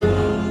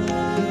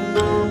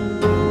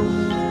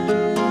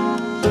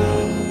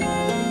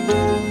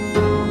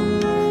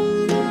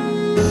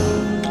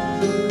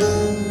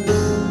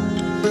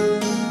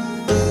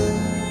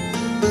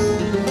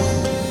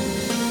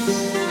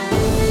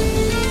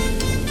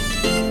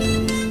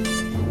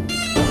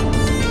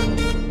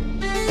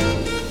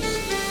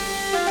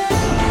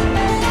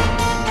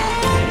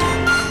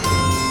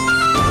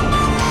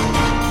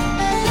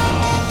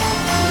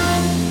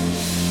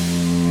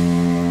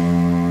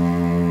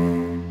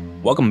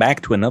Welcome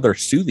back to another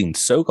soothing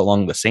soak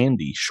along the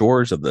sandy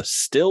shores of the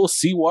still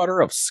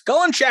seawater of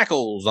Skull and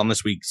Shackles on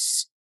this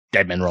week's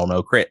Dead Men Roll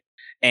No Crit.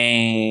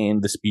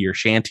 And this be your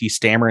shanty,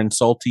 stammering,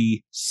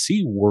 salty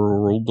sea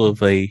world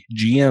of a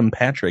GM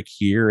Patrick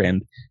here,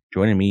 and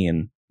joining me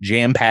in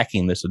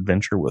jam-packing this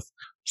adventure with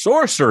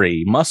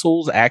sorcery,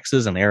 muscles,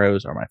 axes, and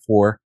arrows are my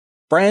four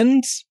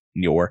friends,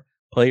 your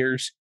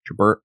players,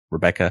 Jabert,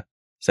 Rebecca,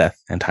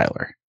 Seth, and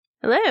Tyler.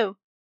 Hello.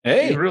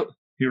 Hey.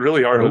 You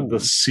really are the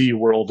sea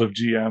world of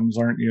GMs,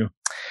 aren't you?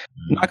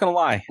 I'm not going to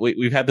lie.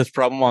 We've had this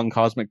problem on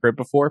Cosmic Crit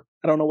before.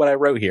 I don't know what I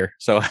wrote here.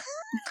 So,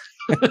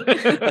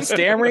 a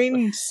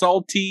stammering,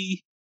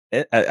 salty,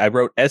 I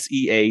wrote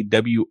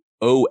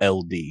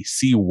SEAWOLD,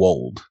 sea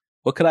wold.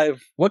 What could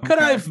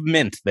I've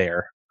meant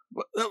there?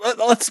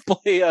 Let's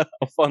play a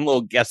fun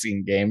little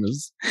guessing game.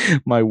 Is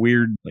my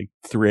weird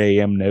 3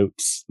 a.m.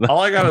 notes.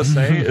 All I gotta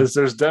say is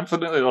there's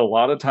definitely a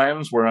lot of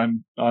times where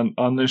I'm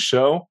on this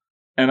show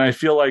and I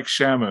feel like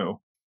Shamu.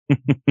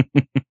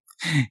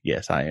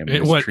 Yes, I am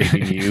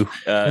mistreating you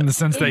in the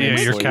sense that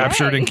you're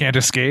captured and can't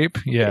escape.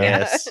 Yeah.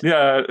 Yes.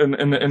 Yeah.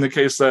 In the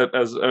case that,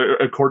 as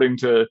according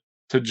to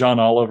John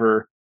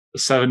Oliver,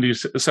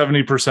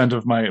 70%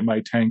 of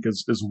my tank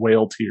is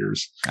whale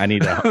tears. I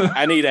need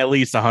at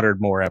least 100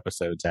 more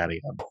episodes out of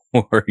you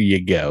before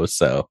you go.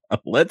 So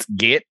let's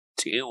get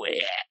to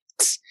it.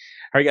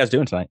 How are you guys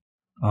doing tonight?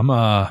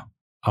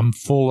 I'm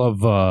full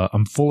of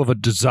a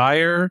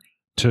desire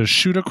to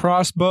shoot a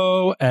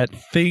crossbow at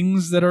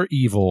things that are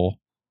evil.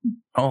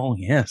 Oh,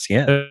 yes,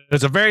 yeah.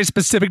 There's a very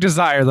specific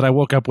desire that I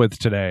woke up with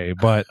today,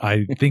 but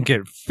I think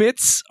it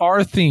fits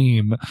our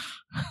theme.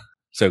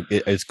 So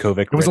is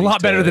Kovic It was a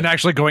lot better than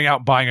actually going out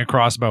and buying a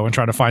crossbow and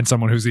trying to find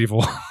someone who's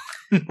evil.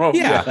 Well,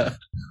 yeah.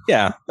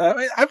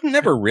 I've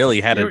never really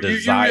had a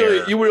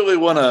desire. You really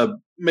want to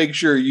make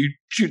sure you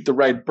shoot the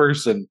right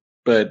person.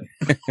 But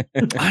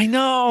I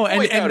know,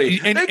 and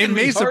it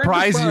may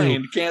surprise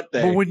you, can't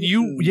they? But when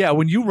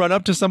you run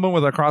up to someone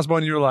with a crossbow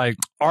and you're like,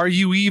 "Are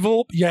you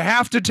evil?" You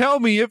have to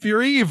tell me if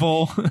you're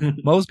evil.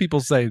 Most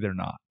people say they're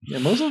not. Yeah,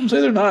 most of them say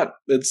they're not.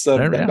 It's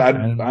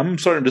I'm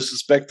starting to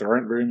suspect there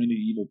aren't very many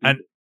evil people. And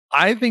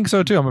I think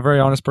so too. I'm a very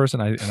honest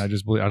person. I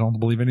don't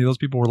believe any of those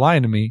people were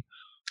lying to me.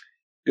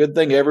 Good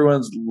thing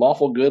everyone's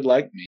lawful good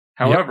like me.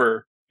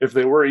 However, if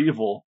they were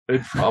evil,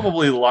 they'd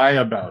probably lie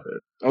about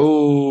it.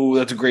 Oh,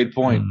 that's a great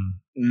point.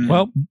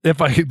 Well,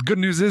 good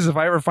news is if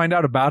I ever find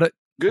out about it,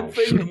 good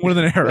thing shoot him with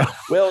an arrow.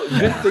 Well,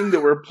 good thing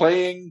that we're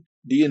playing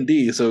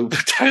D&D, so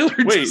Tyler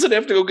doesn't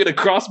have to go get a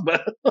crossbow.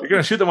 You're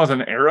gonna shoot them with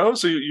an arrow,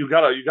 so you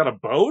got a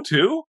bow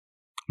too.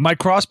 My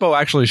crossbow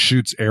actually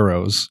shoots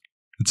arrows.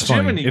 It's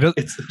funny.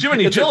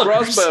 It's a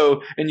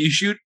crossbow, and you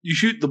shoot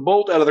the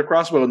bolt out of the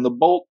crossbow, and the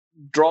bolt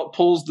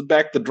pulls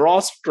the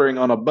drawstring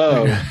on a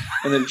bow,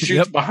 and then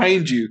shoots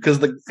behind you because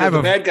the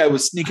bad guy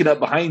was sneaking up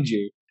behind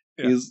you.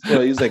 Yeah.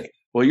 He's like,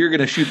 well, you're going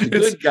to shoot the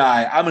good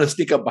guy. I'm going to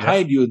sneak up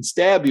behind you and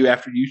stab you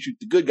after you shoot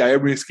the good guy.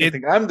 Everybody's going to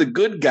think I'm the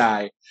good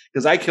guy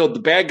because I killed the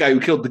bad guy who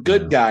killed the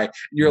good guy. And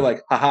you're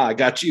like, haha, I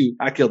got you.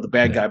 I killed the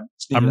bad guy.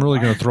 I'm really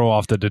going to throw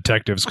off the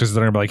detectives because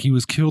they're going to be like, he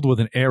was killed with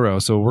an arrow.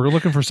 So we're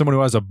looking for someone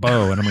who has a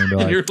bow. And I'm going to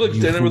be like, you're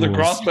standing with a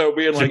crossbow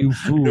being like, you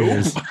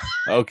fools. Nope.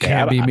 Okay.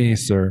 Can't be me,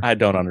 sir. I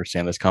don't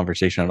understand this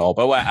conversation at all.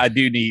 But what I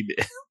do need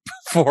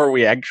before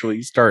we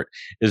actually start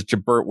is,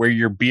 Jabert, where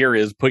your beer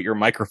is, put your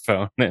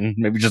microphone and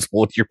maybe just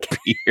hold your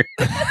beer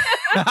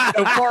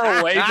so far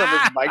away from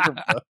his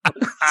microphone.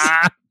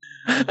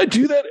 I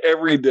do that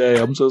every day.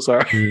 I'm so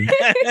sorry.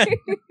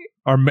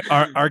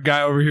 Our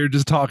guy over here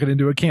just talking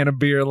into a can of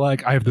beer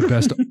like, I have the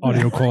best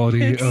audio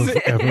quality of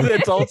ever.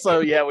 It's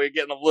also, we're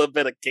getting a little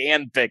bit of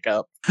can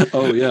pickup.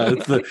 Oh yeah,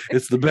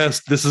 it's the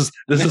best. This is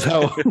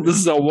how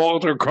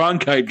Walter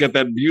Cronkite got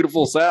that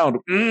beautiful sound.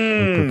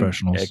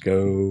 Professionals.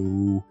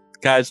 Echo.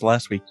 Guys,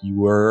 last week you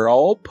were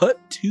all put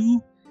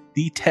to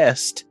the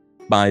test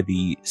by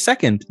the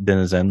second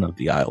denizen of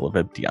the Isle of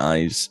Empty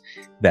Eyes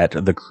that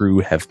the crew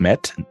have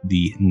met,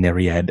 the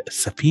Nereid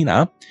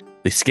Safina,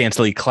 the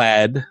scantily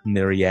clad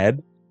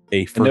Nereid,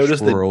 a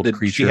first world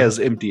creature. She has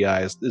empty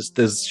eyes.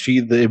 Is she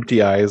the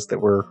empty eyes that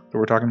we're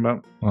talking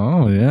about?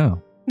 Oh yeah.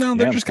 No,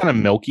 they're just kind of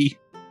milky.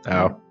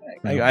 Oh,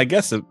 I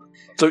guess it.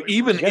 So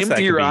even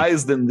emptier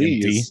eyes than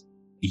these.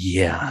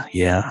 Yeah.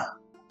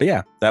 But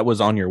yeah, that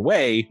was on your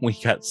way. We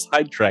got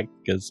sidetracked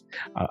because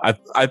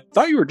I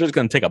thought you were just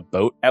going to take a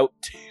boat out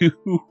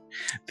to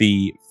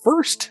the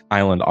first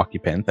island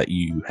occupant that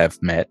you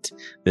have met,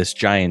 this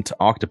giant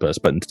octopus,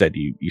 but instead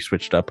you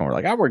switched up and were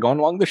like, we're going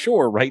along the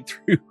shore right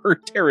through her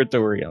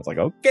territory. I was like,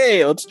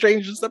 okay, let's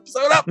change this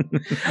episode up.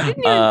 I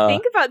didn't even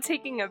think about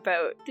taking a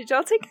boat. Did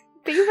y'all think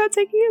about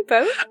taking a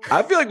boat?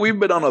 I feel like we've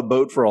been on a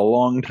boat for a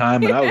long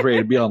time, and I was ready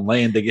to be on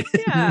land again.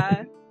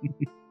 Yeah.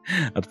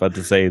 I was about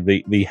to say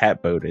the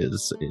hat boat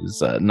is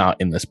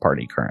not in this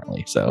party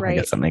currently, so right. I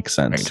guess that makes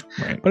sense.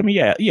 Right. But I mean,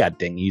 yeah,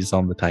 dinghies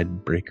on the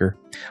Tidebreaker.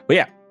 But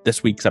yeah,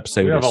 this week's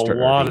episode. We have a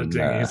lot of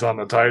dinghies on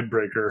the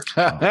Tidebreaker.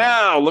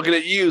 Oh, looking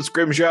at you,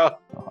 Scrimshaw!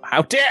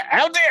 How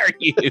dare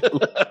you?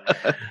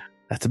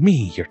 That's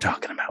me you're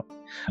talking about.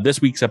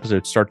 This week's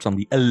episode starts on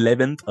the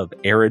 11th of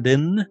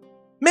Eridan,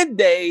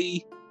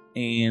 midday.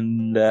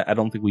 And I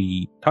don't think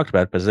we talked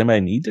about it, but does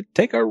anybody need to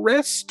take a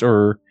rest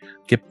or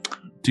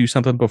do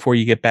something before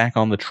you get back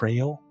on the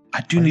trail?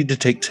 I do need to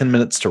take 10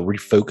 minutes to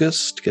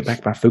refocus, to get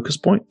back my focus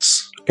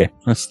points. Okay,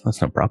 that's no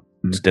problem.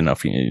 Just didn't know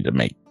if you needed to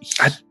make...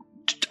 I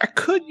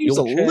could use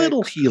a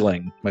little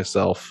healing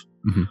myself.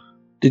 Mm-hmm.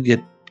 Did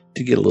get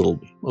a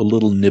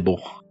little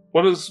nibble.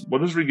 What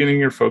does regaining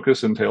your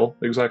focus entail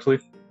exactly?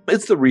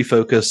 It's the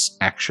refocus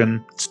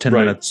action. It's 10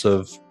 minutes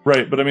of...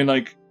 Right, but I mean,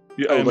 like...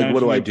 what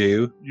do I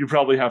do? You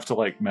probably have to,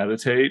 like,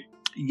 meditate.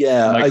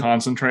 Yeah. I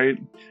concentrate.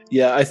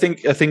 Yeah, I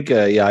think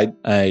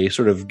I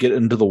sort of get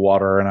into the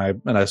water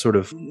and I sort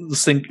of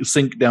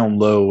sink down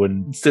low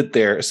and sit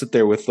there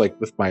with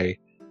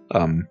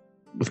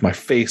my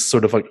face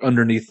sort of like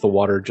underneath the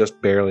water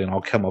just barely, and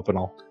I'll come up and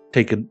I'll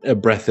take a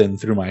breath in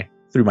through my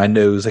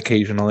nose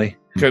occasionally.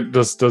 Okay,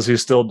 does he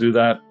still do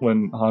that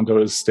when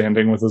Hondo is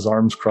standing with his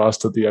arms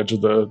crossed at the edge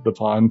of the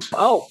pond?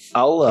 I'll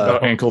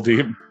about ankle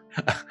deep.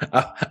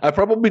 I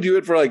probably do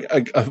it for like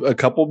a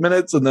couple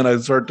minutes, and then I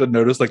start to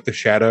notice like the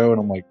shadow,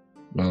 and I'm like,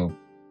 well,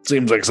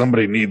 seems like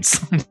somebody needs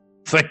something.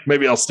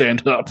 Maybe I'll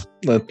stand up.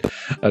 I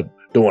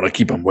don't want to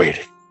keep them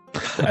waiting.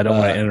 I don't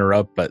want to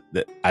interrupt, but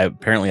I've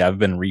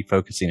been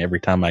refocusing every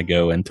time I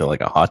go into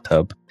like a hot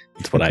tub.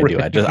 That's what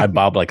I do. I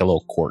bob like a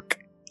little cork.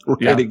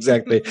 Right, yeah.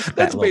 Exactly.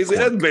 That's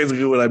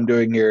basically what I'm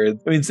doing here.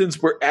 I mean,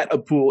 since we're at a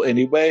pool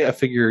anyway, I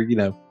figure,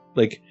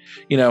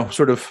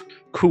 sort of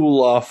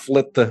cool off,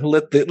 let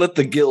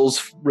the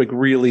gills like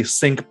really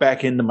sink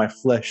back into my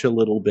flesh a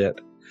little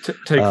bit.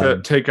 Take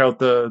out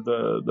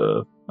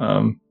the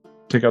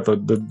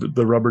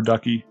rubber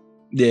ducky.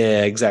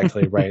 Yeah,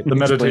 exactly. Right. The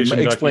meditation.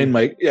 Explain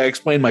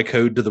my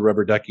code to the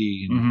rubber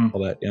ducky and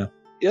all that. Yeah.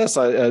 Yes,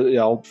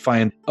 I'll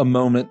find a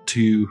moment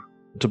to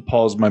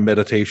pause my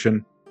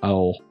meditation.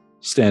 I'll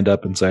stand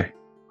up and say,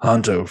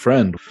 "Honto,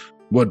 friend,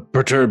 what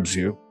perturbs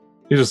you?"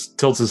 He just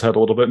tilts his head a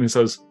little bit and he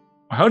says,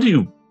 "How do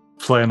you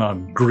plan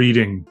on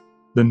greeting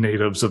the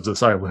natives of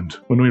this island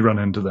when we run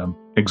into them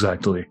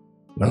exactly?"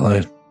 Well,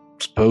 I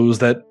suppose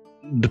that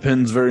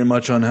depends very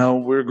much on how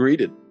we're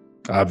greeted.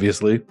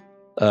 Obviously,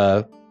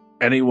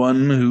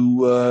 anyone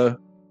who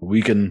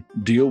we can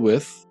deal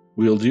with,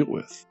 we'll deal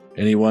with.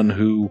 Anyone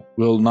who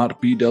will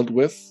not be dealt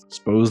with,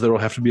 suppose there will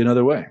have to be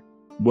another way.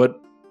 Why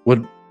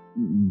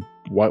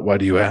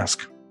do you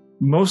ask?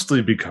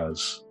 Mostly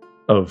because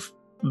of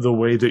the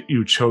way that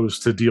you chose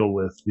to deal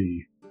with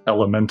the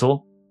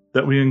elemental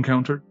that we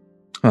encountered.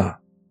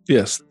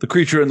 Yes, the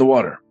creature in the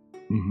water.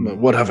 Mm-hmm.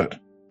 What of it?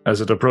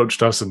 As it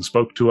approached us and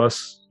spoke to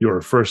us,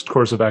 your first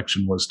course of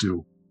action was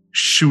to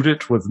shoot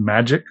it with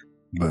magic.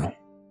 Well,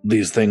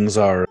 these things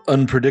are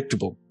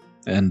unpredictable.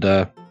 And,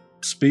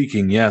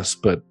 speaking, yes,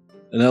 but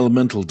an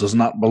elemental does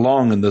not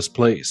belong in this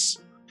place.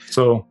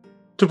 So,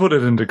 to put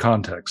it into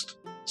context,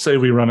 say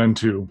we run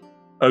into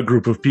a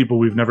group of people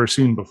we've never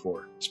seen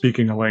before,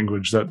 speaking a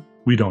language that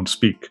we don't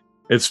speak.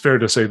 It's fair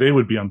to say they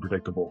would be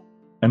unpredictable,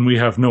 and we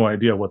have no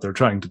idea what they're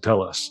trying to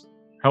tell us.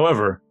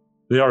 However,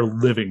 they are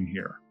living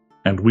here,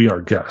 and we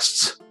are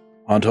guests.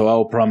 Honto,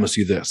 I'll promise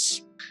you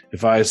this.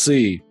 If I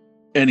see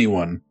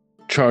anyone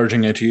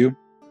charging at you,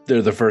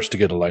 they're the first to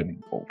get a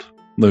lightning bolt.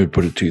 Let me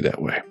put it to you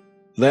that way.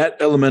 That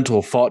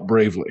elemental fought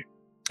bravely,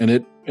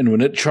 and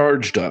when it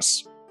charged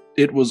us,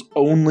 it was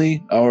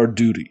only our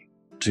duty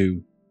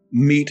to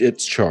meet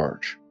its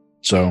charge.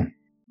 So,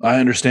 I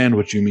understand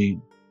what you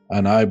mean,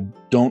 and I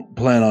don't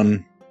plan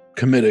on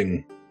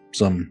committing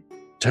some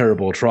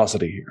terrible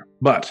atrocity here.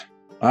 But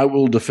I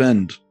will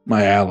defend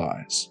my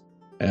allies,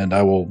 and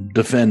I will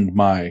defend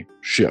my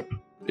ship,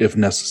 if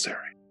necessary.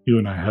 You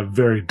and I have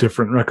very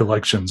different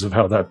recollections of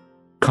how that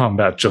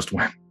combat just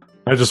went.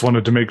 I just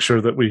wanted to make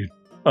sure that we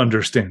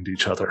understand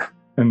each other.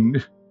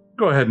 And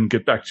go ahead and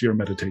get back to your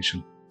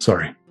meditation.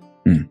 Sorry.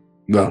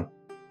 Well,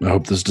 I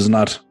hope this does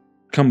not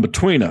come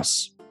between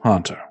us,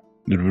 Honto.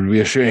 It would be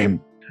a shame.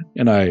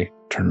 And I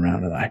turn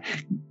around and I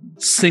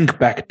sink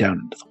back down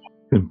into the water.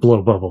 And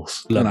blow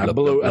bubbles. And I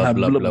blow, and I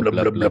blub, blub,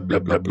 blub, blub, blub,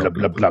 blub, blub,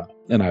 blub, blub.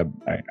 And I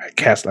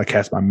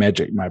cast my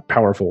magic, my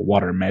powerful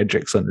water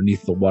magics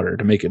underneath the water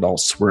to make it all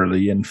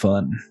swirly and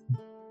fun.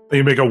 And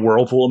you make a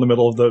whirlpool in the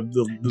middle of the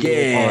little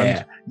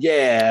pond.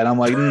 Yeah. And I'm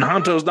like,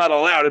 Honto's not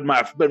allowed in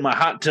my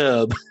hot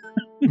tub.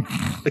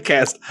 I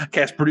cast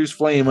produce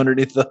flame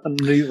underneath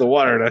the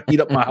water to heat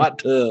up my hot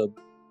tub.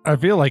 I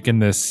feel like in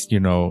this,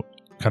 kind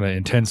of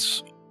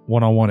intense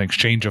one-on-one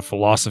exchange of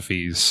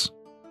philosophies,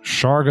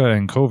 Sharga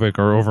and Kovic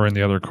are over in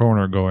the other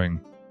corner going,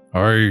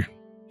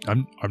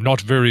 I'm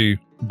not very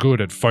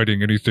good at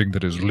fighting anything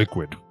that is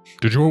liquid.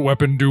 Did your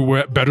weapon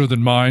do better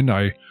than mine?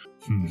 I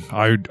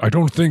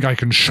don't think I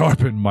can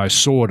sharpen my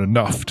sword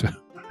enough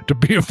to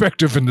be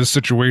effective in this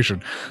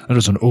situation. That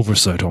is an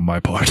oversight on my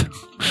part.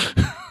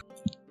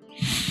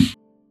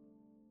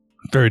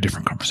 Very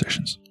different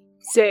conversations.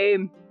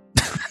 Same.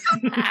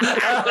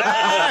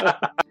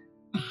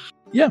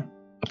 Yeah.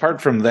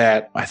 Apart from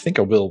that, I think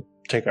I will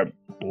take a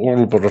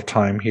little bit of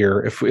time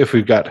here. If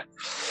we've got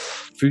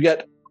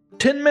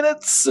 10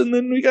 minutes and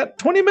then we got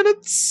 20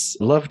 minutes,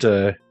 I'd love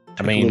to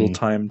I mean, a little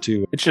time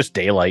to. It's just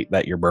daylight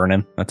that you're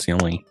burning. That's the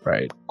only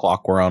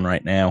clock we're on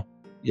right now.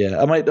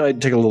 Yeah, I might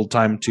take a little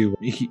time to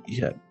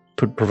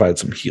provide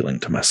some healing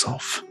to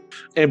myself.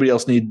 Anybody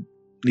else need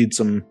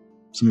some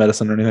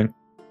medicine or anything?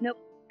 Nope.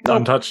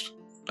 Untouched.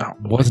 Oh,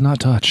 Was not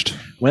touched.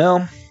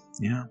 well,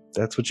 yeah,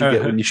 that's what you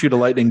get when you shoot a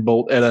lightning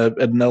bolt at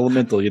an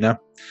elemental, you know?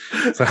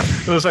 So,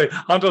 I was say,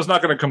 Hanto's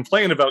not going to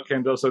complain about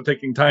Candoso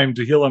taking time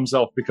to heal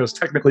himself because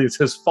technically it's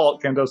his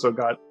fault Candoso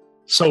got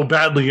so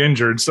badly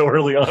injured so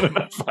early on in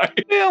that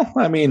fight. Well,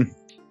 I mean,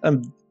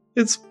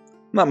 it's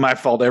not my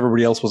fault.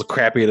 Everybody else was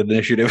crappy at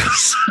initiative.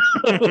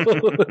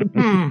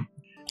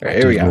 Right,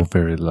 here we go.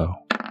 Very low.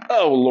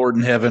 Oh, Lord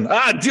in heaven.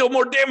 Deal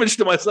more damage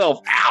to myself.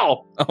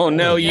 Ow! Oh,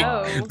 no.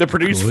 No. The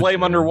produced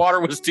flame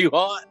underwater was too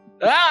hot.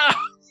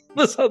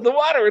 The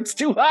water, it's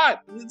too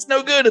hot. It's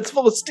no good. It's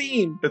full of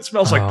steam. It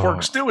smells like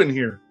pork stew in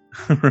here.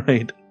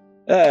 Right.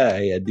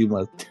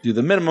 Do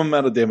the minimum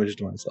amount of damage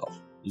to myself.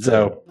 Is it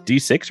a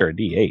D6 or a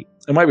D8?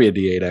 It might be a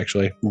D8,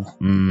 actually.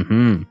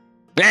 Mm-hmm.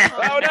 Oh,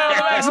 no,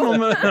 the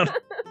maximum amount.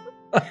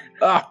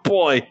 Oh,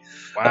 boy.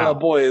 Wow. Oh,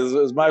 boy,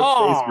 is my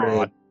face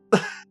red.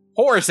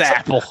 Horse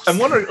apples. I'm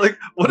wondering, like,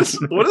 what does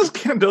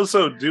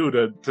Candoso do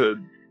to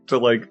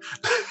like,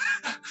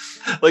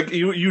 like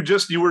you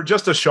were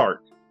just a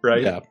shark,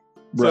 right? Yeah.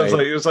 So Right.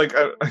 it's like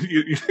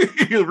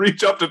you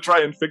reach up to try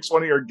and fix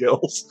one of your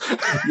gills.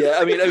 Yeah,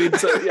 I mean,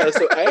 so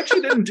I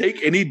actually didn't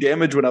take any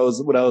damage when I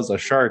was a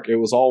shark. It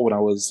was all when I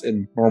was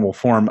in normal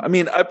form. I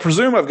mean, I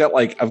presume I've got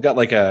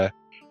like a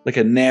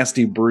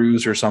nasty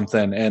bruise or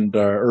something, and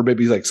or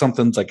maybe like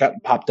something's like gotten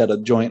popped out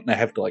of joint, and I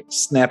have to like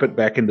snap it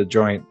back into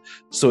joint,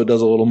 so it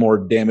does a little more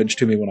damage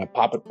to me when I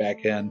pop it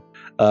back in.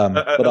 I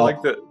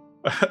like that.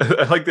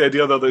 I like the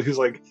idea though that he's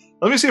like,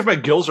 let me see if my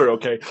gills are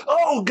okay.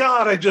 Oh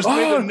God, I just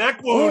made a neck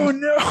wound. Oh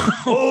no!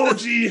 Oh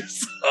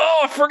jeez!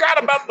 Oh, I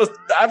forgot about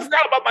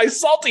my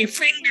salty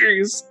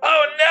fingers.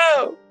 Oh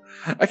no!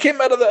 I came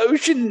out of the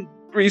ocean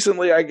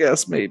recently, I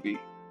guess maybe,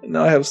 and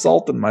now I have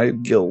salt in my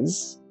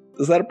gills.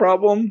 Is that a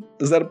problem?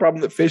 Is that a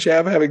problem that fish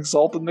have, having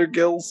salt in their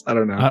gills? I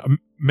don't know.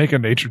 Make a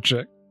nature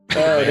check.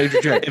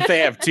 Nature check. If they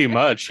have too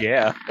much,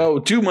 yeah. Oh,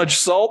 too much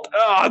salt?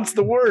 Oh, it's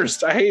the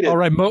worst. I hate it. All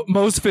right,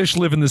 most fish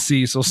live in the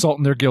sea, so salt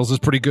in their gills is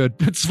pretty good.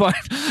 It's fine.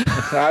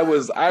 Were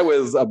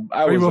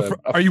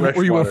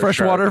you a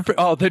freshwater?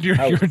 Oh, then you're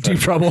in deep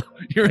trouble.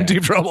 You're in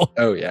deep trouble.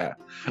 Oh yeah.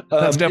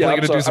 That's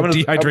definitely going to do some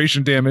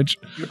dehydration damage.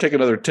 I'm gonna take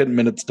another 10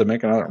 minutes to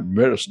make another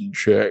medicine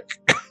check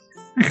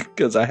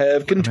because I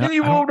have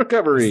continual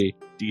recovery.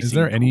 Is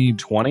there any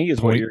 20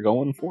 is what you're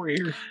going for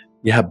here?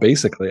 Yeah,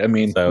 basically. I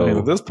mean,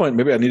 at this point,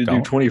 maybe I need to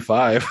do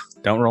 25.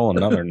 Don't roll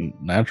another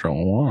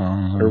natural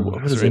one.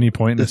 Or is there any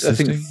point in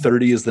assisting? I think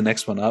 30 is the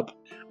next one up.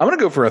 I'm going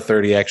to go for a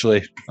 30,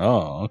 actually.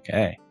 Oh,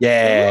 okay.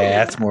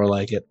 Yeah, that's more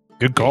like it.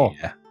 Good call.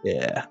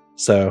 Yeah.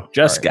 So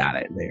just got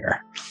it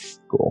there.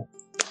 Cool.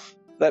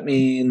 That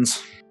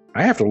means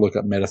I have to look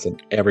up medicine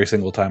every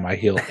single time I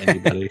heal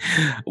anybody.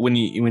 When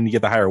you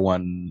get the higher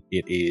one,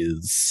 it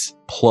is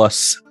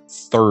plus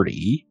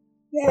 30.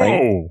 Whoa.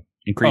 Right?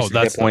 Increase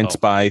your hit points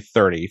by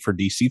 30 for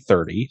DC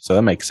 30, so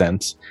that makes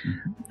sense.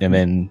 Mm-hmm. And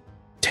then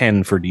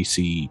 10 for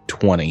DC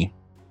 20.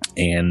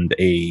 And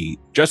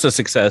just a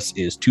success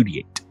is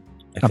 2d8.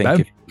 I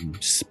think if you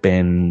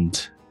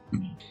spend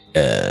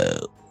a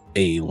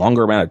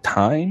longer amount of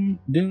time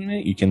doing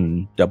it, you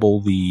can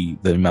double the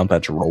amount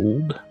that's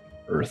rolled.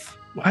 Earth.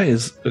 Why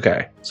is...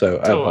 Okay, so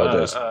I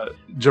apologize.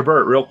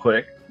 Jabert, real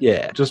quick.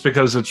 Yeah. Just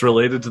because it's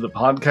related to the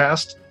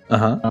podcast.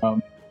 Uh-huh.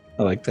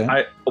 I like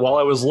that. While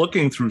I was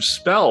looking through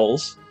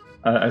spells,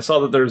 I saw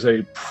that there's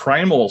a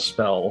primal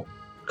spell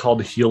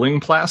called Healing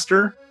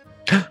Plaster.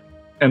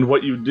 And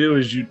what you do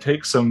is you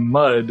take some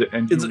mud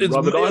and you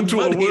rub it onto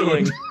a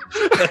wound.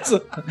 That's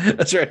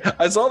right.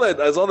 I saw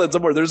that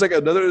somewhere. There's like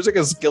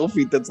a skill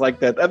feat that's like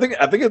that. I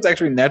think it's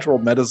actually natural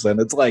medicine.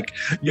 It's like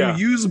you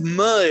use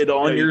mud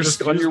on your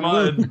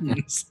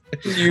wounds.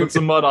 You put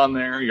some mud on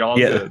there. You're all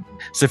good.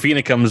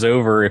 Safina comes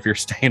over if you're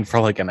staying for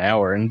like an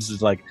hour and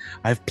is like,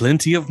 I have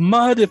plenty of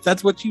mud if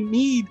that's what you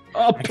need.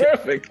 Oh,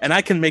 perfect. And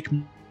I can make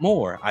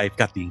more. I've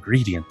got the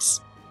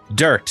ingredients.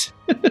 Dirt.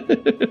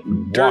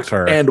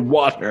 Water. And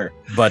water.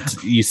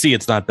 But you see,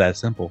 it's not that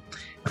simple.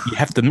 You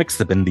have to mix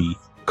them in the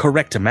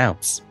correct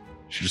amounts.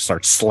 She just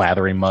starts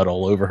slathering mud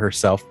all over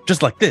herself.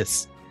 Just like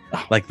this.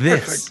 Like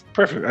this.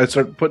 Perfect. I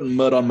start putting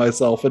mud on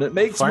myself and it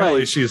makes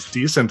Finally, she's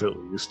decent at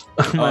least.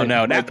 Oh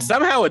no. Now,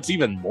 somehow it's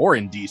even more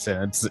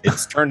indecent.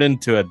 It's turned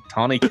into a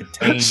Tawny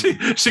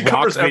Katane she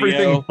covers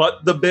everything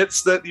but the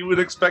bits that you would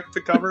expect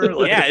to cover.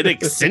 Yeah, it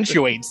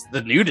accentuates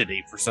the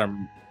nudity for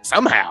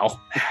somehow.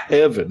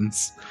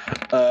 Heavens.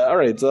 All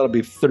right, so that'll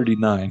be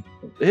 39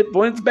 hit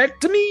points back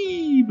to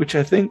me, which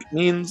I think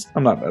means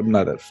I'm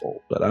not at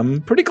full, but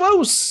I'm pretty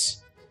close.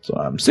 So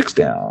I'm 6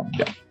 down.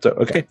 Yeah. So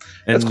okay.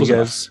 And you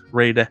guys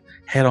ready to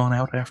head on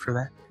out after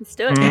that? Let's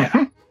do it.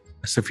 Yeah.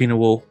 Safina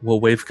will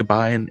wave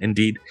goodbye and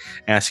indeed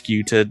ask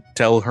you to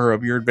tell her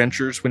of your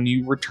adventures when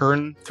you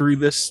return through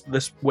this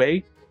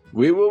way.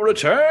 We will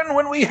return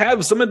when we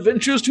have some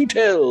adventures to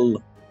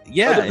tell.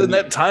 Yeah. Other than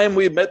that time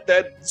we met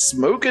that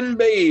smoking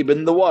babe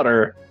in the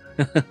water.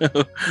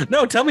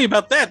 No, tell me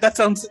about that. That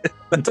sounds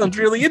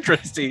really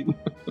interesting. See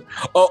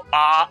what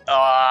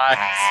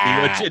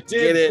you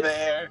did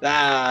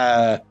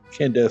there.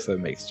 Candoso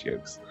makes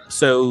jokes.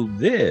 So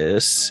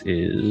this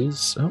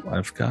is. Oh,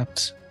 I've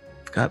got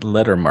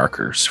letter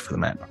markers for the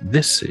map.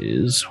 This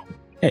is.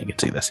 Yeah, you can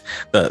see this.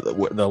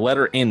 The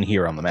letter N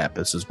here on the map.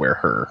 This is where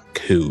her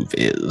cove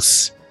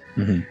is.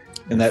 Mm-hmm.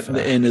 And that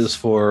the N is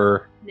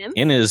for.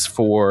 N is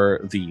for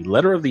the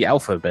letter of the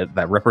alphabet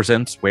that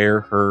represents where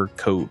her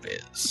cove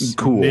is.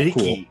 Cool.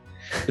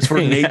 It's for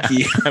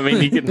Nakey. I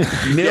mean, you can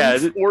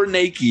Nymph or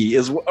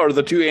Nakey are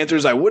the two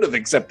answers I would have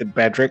accepted,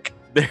 Patrick.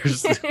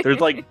 There's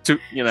like two,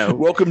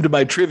 Welcome to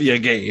my trivia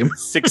game.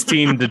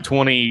 16 to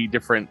 20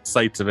 different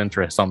sites of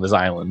interest on this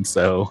island.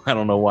 So I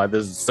don't know why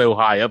this is so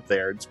high up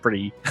there. It's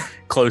pretty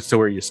close to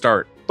where you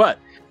start. But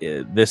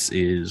this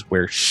is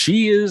where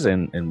she is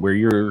and where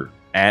you're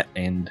at.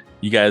 And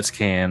you guys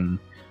can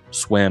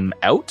swim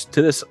out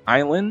to this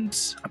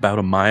island about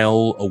a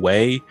mile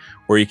away,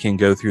 or you can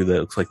go through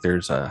looks like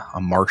there's a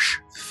marsh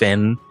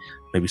fen,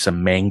 maybe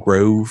some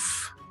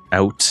mangrove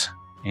out.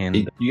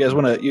 And you guys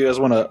want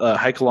to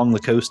hike along the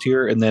coast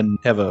here and then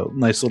have a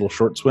nice little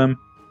short swim?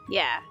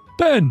 Yeah.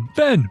 Ben.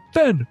 Ben.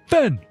 Wait. Ben,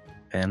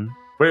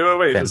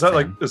 Is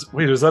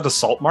that a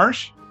salt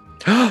marsh?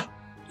 Yeah.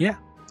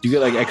 Do you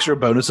get like extra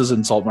bonuses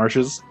in salt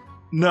marshes?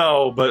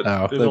 No, but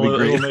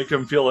it'll make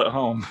him feel at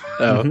home.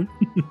 Oh.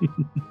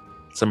 Mm-hmm.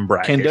 Some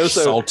brackish,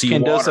 salty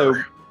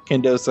water.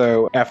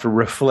 Candoso, after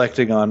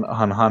reflecting on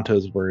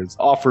Honto's words,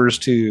 offers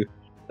to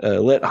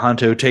let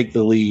Honto take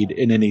the lead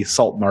in any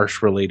salt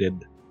marsh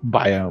related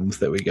biomes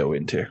that we go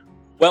into.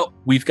 Well,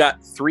 we've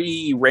got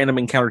 3 random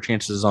encounter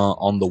chances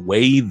on the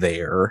way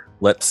there.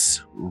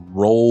 Let's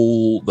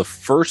roll. The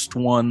first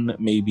one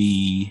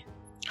maybe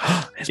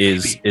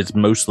is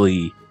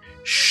mostly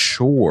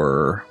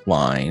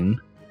shoreline.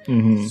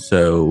 Mm-hmm.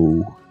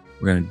 So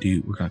we're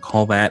gonna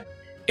call that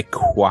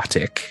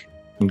aquatic.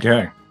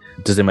 Okay.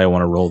 Does anybody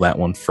want to roll that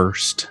one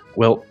first?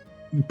 Well,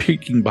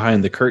 peeking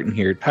behind the curtain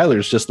here,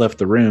 Tyler's just left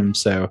the room,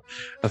 so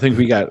I think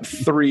we got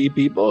 3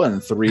 people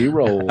and 3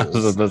 rolls. I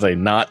was going to say,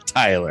 not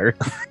Tyler.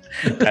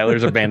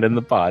 Tyler's abandoned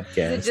the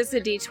podcast. Is it just a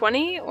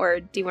D20 or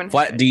D100?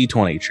 Flat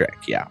D20 check,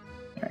 yeah.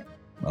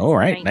 All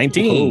right,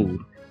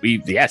 19.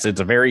 Yes,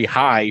 it's a very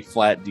high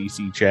flat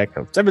DC check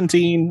of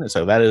 17,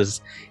 so that is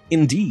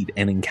indeed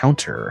an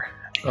encounter.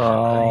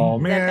 Oh,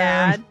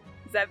 man.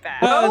 Is that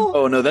bad? Well,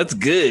 oh no, that's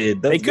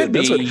good. That's could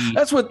good. be.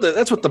 That's what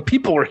the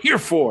people are here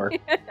for.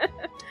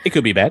 It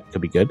could be bad.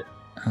 Could be good.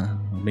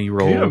 Let me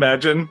roll. Can you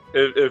imagine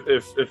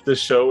if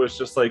this show was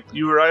just like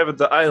you arrive at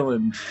the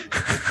island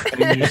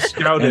and you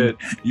scout it,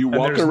 you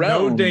walk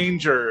around, no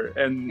danger,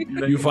 and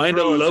you find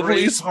a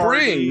lovely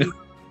spring.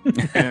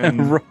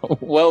 And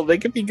well, they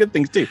could be good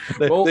things too.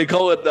 They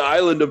call it the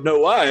island of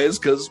no eyes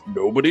because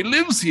nobody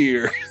lives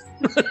here.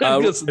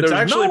 It's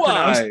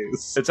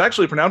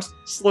actually pronounced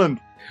Slim.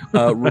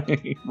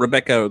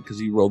 Rebecca, because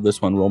you rolled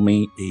this one, roll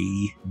me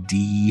a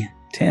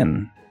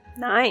D10.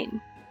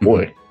 9.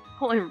 Boy.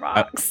 Holy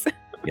rocks.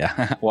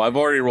 Yeah. Well, I've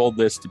already rolled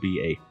this to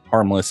be a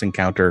harmless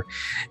encounter,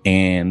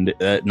 and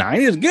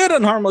 9 is good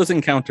on harmless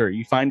encounter.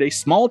 You find a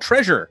small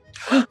treasure,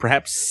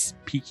 perhaps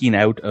peeking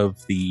out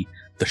of the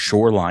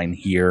shoreline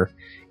here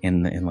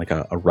in like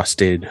a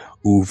rusted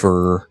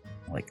over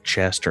like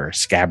chest or a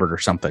scabbard or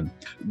something.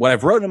 What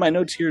I've wrote in my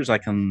notes here is you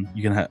can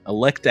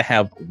elect to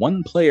have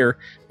one player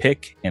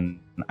pick an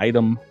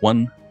item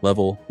 1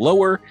 level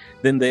lower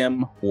than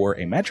them or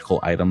a magical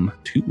item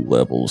 2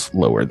 levels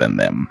lower than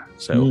them.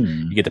 So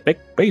you get to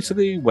pick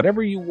basically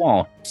whatever you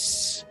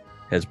want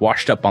has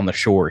washed up on the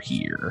shore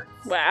here.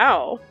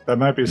 Wow. That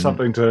might be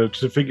something to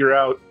figure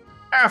out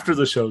after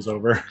the show's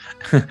over.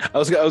 I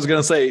was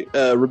gonna say,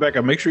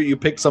 Rebecca, make sure you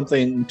pick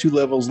something 2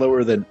 levels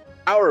lower than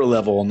our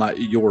level, not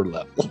your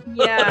level.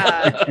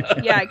 Yeah.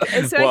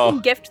 So I can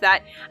gift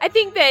that. I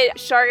think that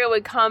Sharga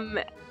would come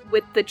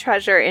with the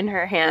treasure in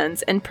her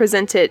hands and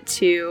present it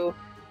to.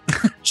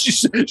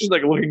 she's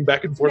like looking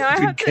back and forth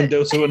between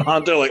Candoso and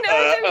Honto, like.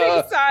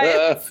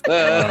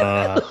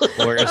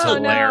 Where's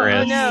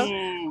hilarious?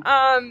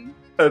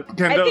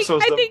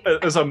 Candoso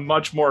is a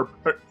much more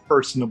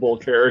personable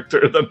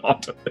character than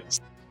Honto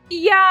is.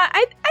 Yeah,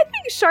 I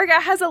think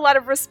Sharga has a lot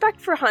of respect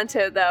for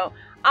Honto, though.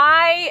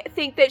 I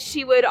think that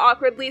she would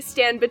awkwardly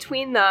stand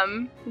between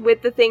them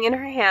with the thing in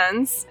her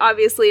hands,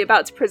 obviously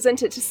about to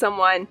present it to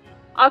someone,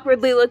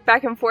 awkwardly look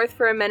back and forth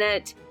for a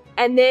minute,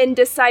 and then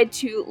decide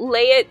to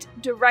lay it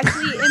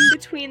directly in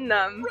between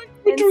them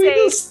and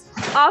say,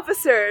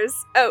 officers.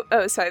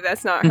 Oh, sorry,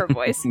 that's not her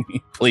voice.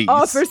 Please,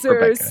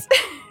 officers.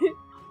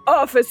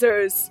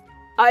 Officers,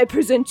 I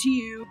present to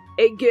you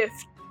a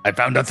gift. I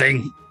found a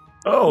thing.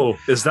 Oh,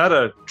 is that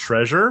a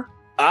treasure?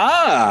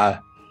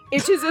 Ah!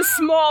 It is a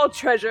small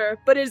treasure,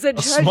 but it is a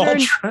treasure. Small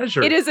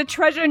treasure. It is a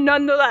treasure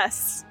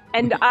nonetheless.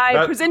 And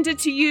I present it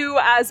to you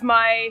as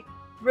my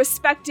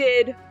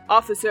respected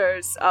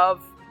officers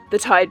of the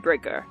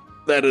Tidebreaker.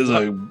 That is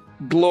a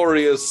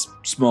glorious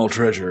small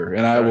treasure,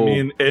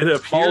 and it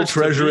appears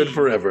treasure it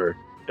forever.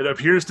 It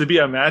appears to be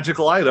a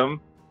magical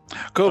item.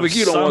 Kovic,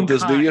 you don't want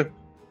this, do you?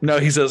 No,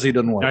 he says he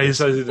doesn't want it. He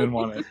says he didn't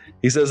want it.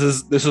 He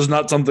says this is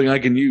not something I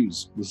can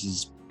use. This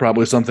is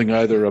probably something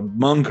either a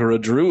monk or a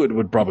druid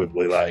would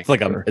probably like.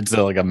 It's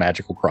like a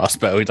magical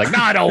crossbow. He's like, no,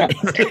 I don't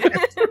want it.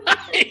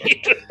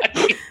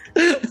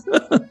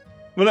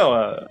 But no,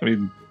 I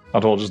mean,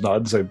 Honto will just nod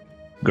and say,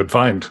 good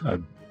find.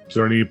 Is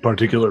there any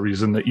particular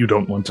reason that you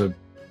don't want to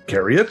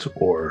carry it,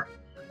 or?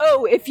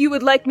 Oh, if you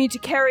would like me to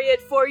carry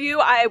it for you,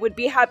 I would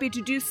be happy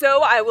to do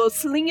so. I will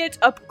sling it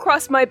up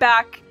across my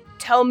back.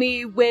 Tell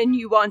me when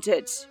you want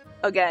it.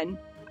 Again,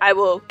 I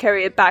will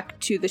carry it back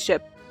to the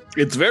ship.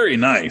 It's very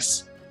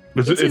nice.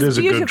 It is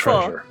a good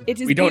treasure.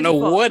 It is We don't know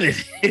beautiful. what it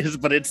is,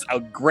 but it's a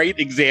great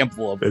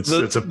example of It's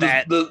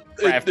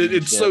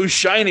so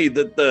shiny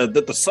that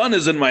the sun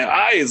is in my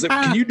eyes.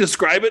 Can you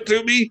describe it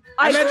to me?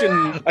 I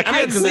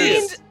can't see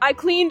it. I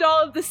cleaned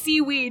all of the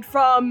seaweed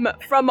from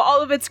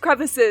all of its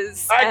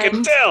crevices. I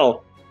can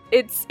tell.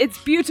 It's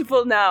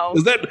beautiful now.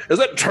 Is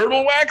that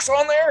turtle wax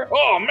on there?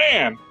 Oh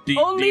man!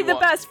 Only the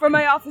best for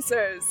my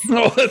officers.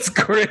 Oh, that's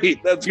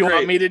great. That's You great.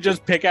 want me to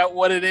just pick out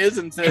what it is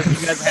instead of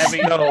you guys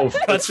having No,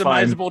 that's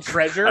fine. customizable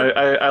treasure?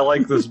 I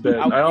like this bit.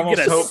 I almost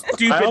get a hope.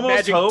 stupid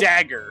magic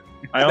dagger.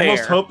 I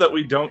almost there. hope that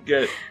we don't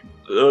get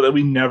that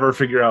we never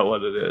figure out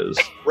what it is.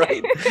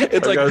 Right.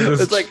 It's like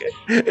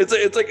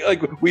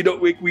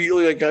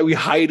we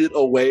hide it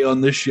away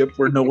on the ship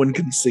where no one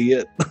can see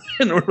it,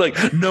 and we're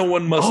like, no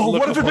one must. Oh, look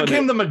what if it upon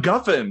became the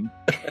MacGuffin?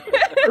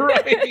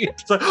 right?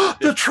 It's like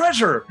the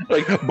treasure.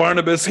 Like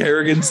Barnabas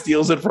Harrigan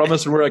steals it from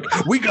us, and we're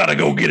like, we gotta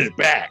go get it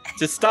back.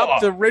 To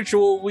stop the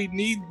ritual, we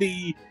need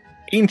the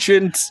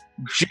ancient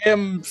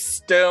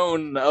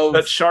gemstone of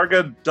That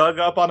Sharga dug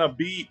up on a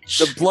beach.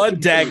 the blood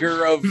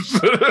dagger of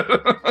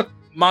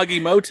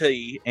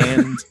Magimoti.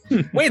 And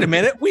wait a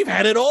minute, we've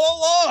had it all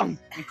along.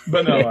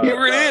 But no,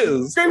 Here it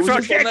is. It was Grimshark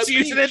just on that X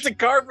using it beach. to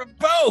carve a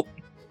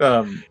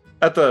bow.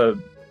 At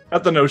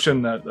the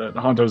notion that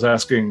Honto's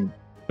asking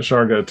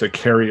Sharga to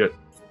carry it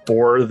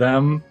for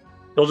them,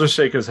 he'll just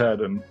shake his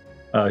head and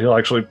he'll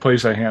actually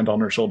place a hand on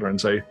her shoulder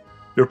and say,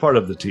 "You're part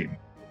of the team.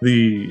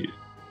 The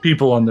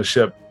people on the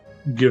ship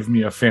give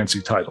me a fancy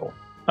title.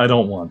 I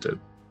don't want it.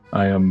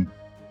 I am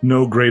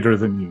no greater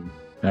than you.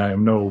 I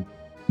am no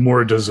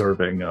more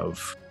deserving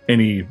of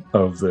any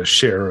of the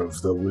share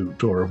of the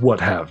loot or what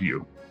have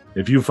you.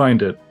 If you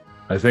find it,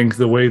 I think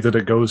the way that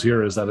it goes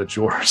here is that it's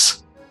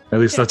yours. At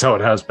least that's how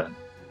it has been."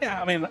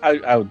 Yeah, I mean,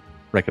 I would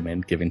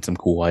recommend giving some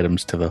cool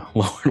items to the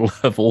lower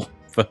level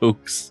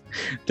folks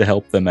to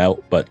help them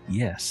out. But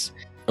yes,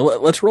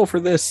 let's roll for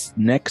this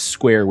next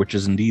square, which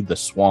is indeed the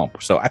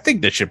swamp. So I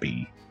think this should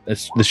be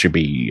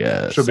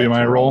should be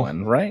my roll,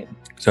 right?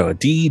 So a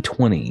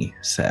D20,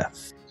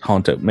 Seth.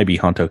 Maybe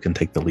Honto can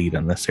take the lead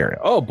in this area.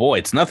 Oh boy,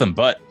 it's nothing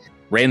but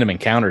random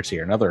encounters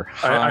here. Another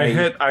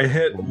high. I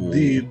hit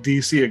the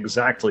DC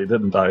exactly,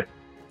 didn't I?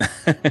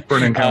 For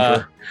an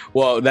encounter.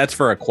 Well, that's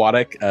for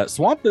aquatic.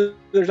 Swamp,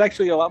 there's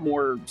actually a lot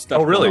more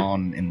stuff going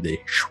on in the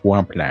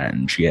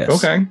swamplands, yes.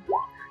 Okay.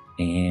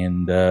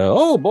 And,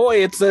 oh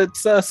boy, it's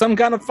some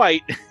kind of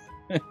fight.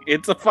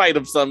 It's a fight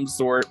of some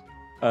sort.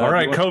 All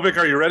right, Kovic,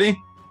 are you ready?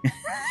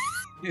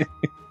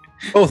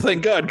 Oh,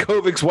 thank God,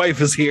 Kovic's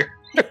wife is here.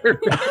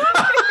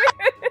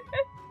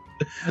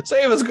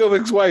 Save us,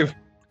 Kovic's wife.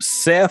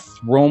 Seth,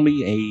 roll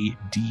me a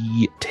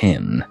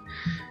D10.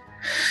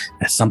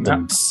 That's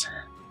something's...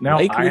 Now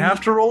likely. I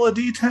have to roll a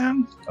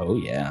D10? Oh,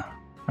 yeah.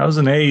 How's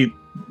an 8?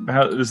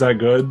 Is that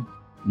good?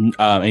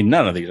 I mean,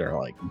 none of these are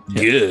like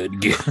good.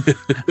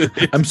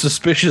 I'm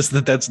suspicious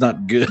that that's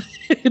not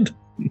good.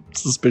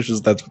 Suspicious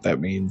that's what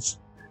that means.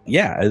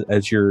 Yeah,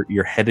 as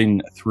you're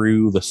heading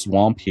through the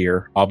swamp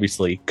here,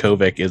 obviously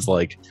Kovic is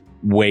like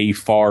way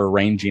far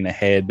ranging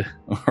ahead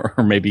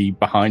or maybe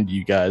behind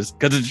you guys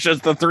because it's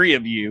just the three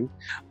of you.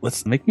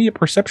 Let's make me a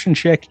perception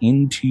check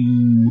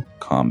into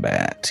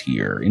combat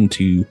here,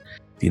 into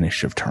the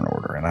initiative turn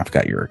order. And I've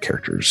got your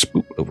characters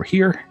over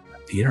here.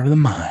 Theater of the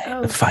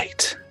mind, the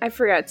fight. I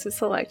forgot to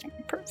select my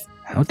person.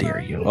 How dare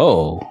you?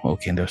 Oh,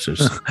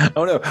 Candoso's.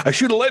 Oh no, I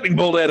shoot a lightning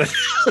bolt at it.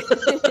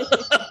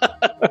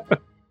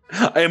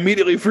 I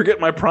immediately forget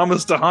my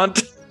promise to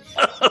hunt.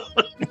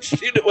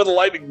 Shoot it with a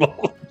lightning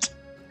bolt.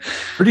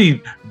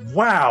 Pretty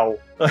wow.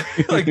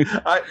 Like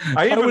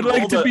I would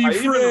like to be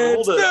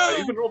friends. I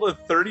even rolled a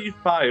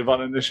 35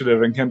 on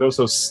initiative, and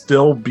Candoso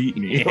still beat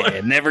me.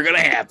 Yeah, never gonna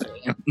happen.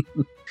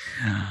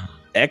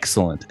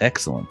 Excellent.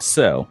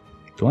 So,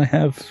 do I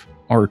have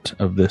art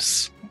of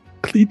this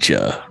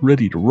creature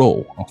ready to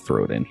roll? I'll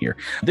throw it in here.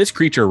 This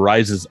creature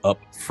rises up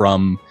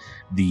from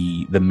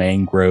the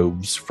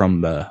mangroves,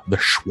 from the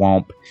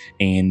swamp,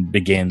 and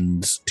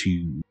begins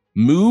to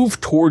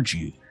move towards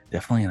you,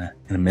 definitely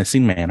in a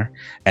menacing manner,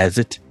 as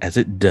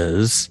it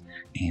does,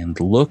 and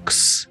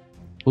looks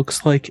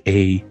like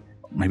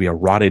maybe a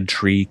rotted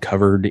tree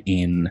covered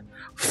in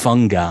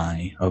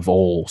fungi of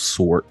all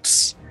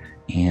sorts.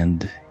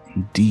 And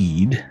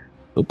indeed,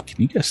 can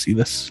you guys see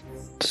this?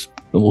 It's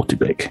a little too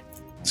big.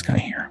 This guy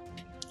here.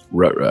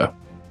 Ruh-roh.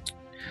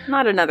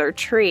 Not another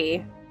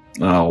tree.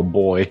 Oh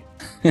boy.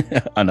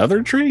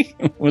 Another tree?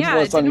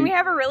 Didn't we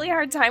have a really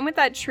hard time with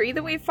that tree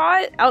that we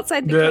fought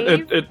outside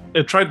the cave?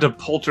 It tried to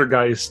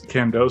poltergeist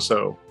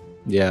Candoso.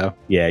 Yeah.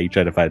 Yeah, you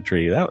tried to fight a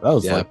tree. That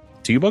was like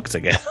 2 books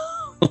ago.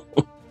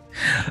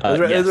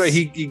 That's right.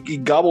 He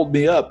gobbled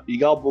me up. He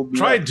gobbled me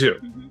Tried up.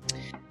 to.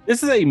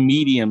 This is a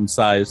medium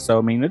size, so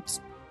I mean it's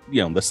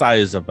the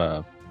size of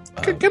a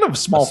kind of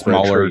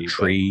smaller tree,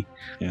 tree,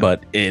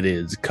 but, but it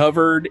is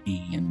covered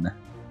in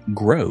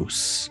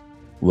gross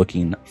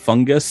looking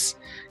fungus,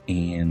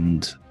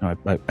 and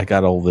I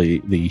got all the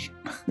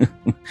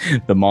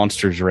the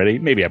monsters ready.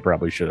 Maybe I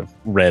probably should have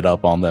read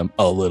up on them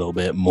a little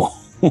bit more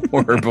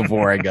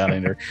before I got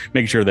in there.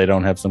 Make sure they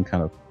don't have some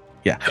kind of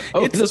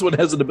this one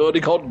has an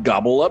ability called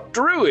Gobble Up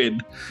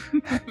Druid.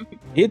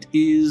 It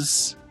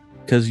is,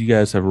 because you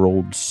guys have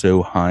rolled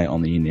so high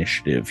on the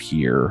initiative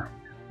here,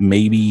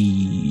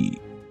 maybe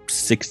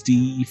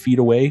 60 feet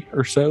away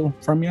or so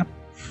from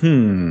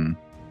you.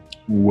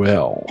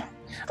 Well.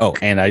 Oh,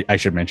 and I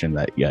should mention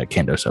that,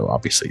 Candoso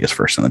obviously is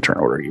first in the turn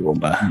order. You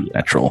rolled a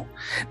natural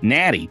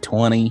natty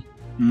 20.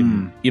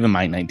 Even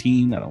my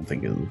 19, I don't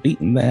think it was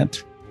beating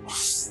that.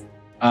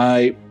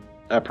 I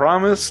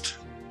promised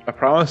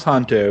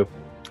Honto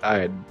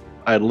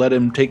I'd let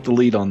him take the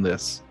lead on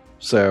this.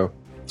 So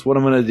that's what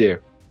I'm gonna do.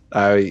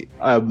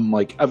 I'm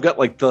like, I've got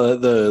like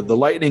the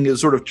lightning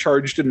is sort of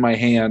charged in my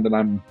hand,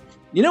 and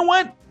you know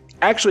what?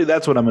 Actually,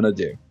 that's what I'm gonna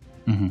do.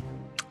 Mm-hmm.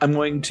 I'm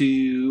going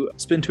to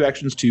spend 2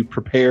 actions to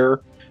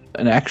prepare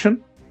an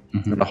action.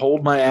 I'm gonna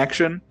hold my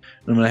action.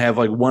 I'm gonna have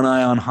like one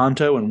eye on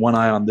Honto and one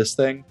eye on this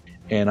thing,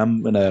 and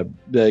I'm gonna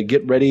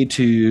get ready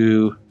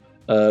to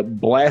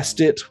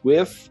blast it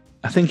with,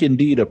 I think,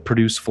 indeed, a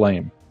produce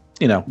flame.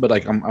 But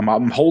like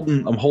I'm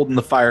holding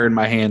the fire in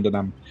my hand, and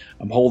I'm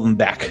holding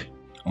back.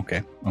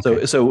 Okay.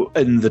 So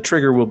and the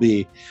trigger will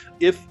be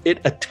if it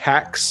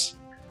attacks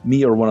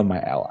me or one of my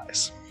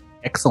allies.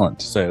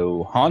 Excellent.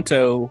 So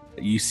Honto,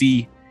 you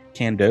see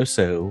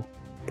Candoso,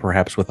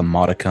 perhaps with a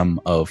modicum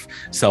of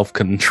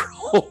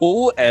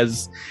self-control,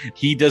 as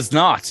he does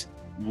not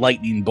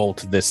lightning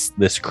bolt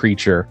this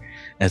creature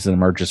as it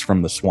emerges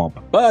from the swamp.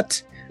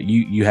 But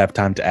you have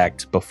time to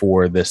act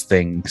before this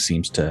thing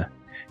seems to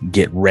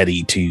get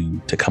ready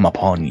to come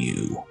upon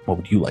you. What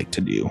would you like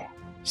to do,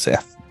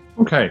 Seth?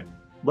 Okay,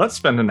 let's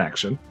spend an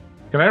action.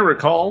 Can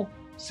I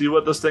see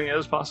what this thing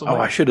is, possibly? Oh,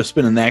 I should have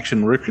spent an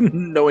action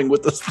knowing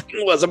what this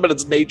thing was, but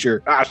it's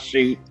nature. Ah,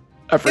 shoot.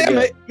 I forget.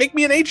 Yeah, make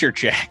me a nature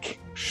check.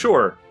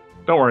 Sure.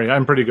 Don't worry,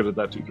 I'm pretty good at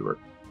that too, Stuart.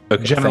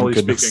 Okay, generally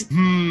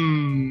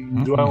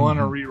speaking. Do I want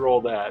to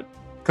re-roll that?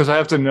 Because I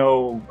have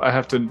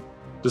to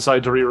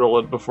decide to re-roll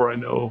it before I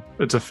know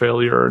it's a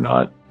failure or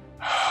not.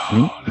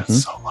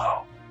 That's so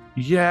low.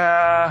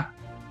 Yeah,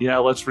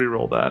 let's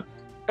re-roll that.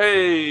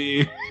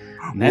 Hey!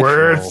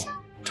 Worth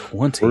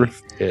 20.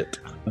 Worth it.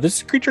 This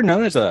is a creature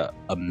known as a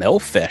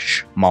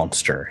melfish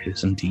monster. It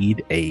is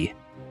indeed a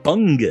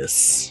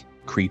fungus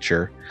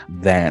creature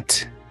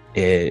that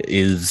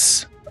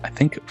is, I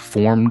think,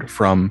 formed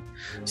from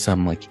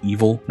some like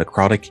evil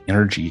necrotic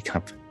energy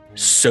kind of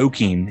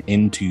soaking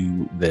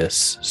into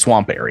this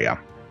swamp area.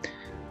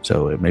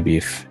 So maybe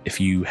if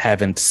you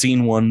haven't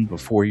seen one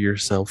before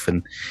yourself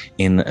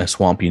in a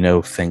swamp,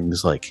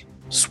 things like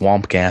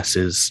swamp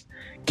gases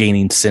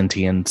gaining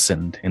sentience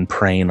and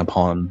preying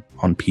upon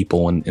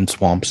people in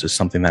swamps is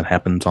something that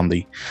happens in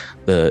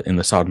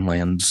the Sodden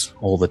Lands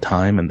all the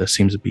time, and this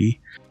seems to be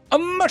a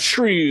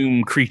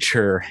mushroom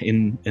creature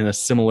in a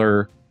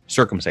similar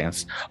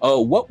circumstance.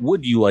 What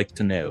would you like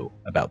to know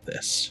about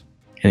this?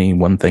 Any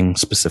one thing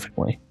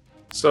specifically?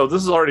 So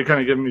this is already kind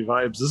of giving me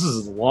vibes. This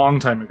is a long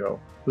time ago.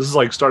 This is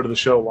like start of the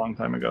show a long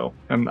time ago.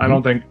 And I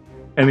don't think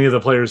any of the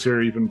players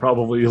here even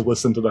probably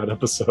listened to that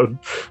episode.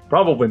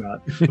 Probably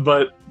not.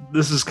 But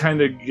this is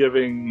kind of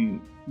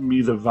giving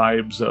me the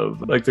vibes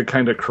of like the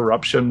kind of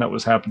corruption that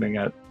was happening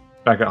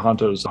back at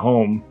Honto's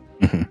home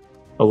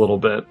a little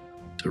bit.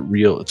 It's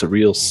a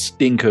real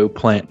stinko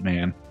plant,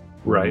 man.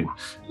 Right.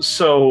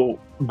 So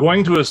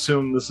going to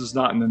assume this is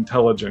not an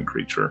intelligent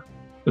creature.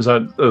 Is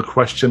that a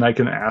question I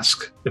can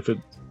ask?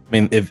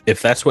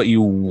 If that's what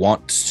you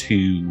want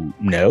to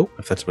know,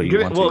 if that's what you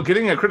want to... Well,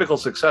 getting a critical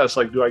success,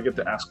 like, do I get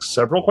to ask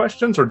several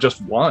questions or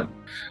just one?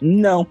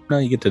 No,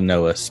 you get to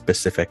know a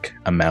specific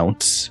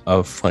amount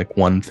of, like,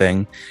 one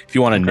thing. If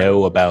you want to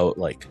know about,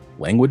 like,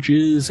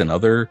 languages and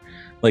other,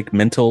 like,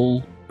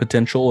 mental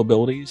potential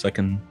abilities, I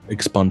can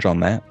expunge on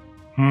that.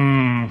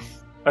 I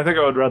think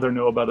I would rather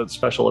know about its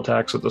special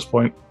attacks at this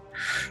point.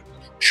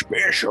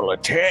 Special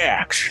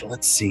attacks.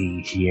 Let's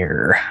see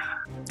here.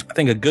 I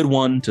think a good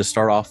one to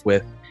start off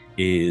with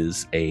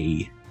is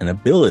an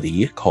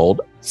ability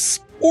called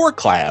Spore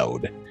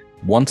Cloud.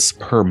 Once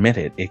per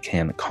minute, it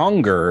can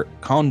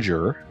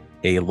conjure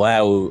a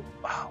loud...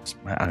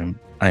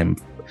 I'm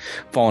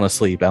falling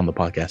asleep on the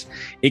podcast.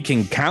 It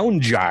can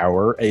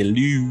conjure a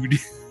lewd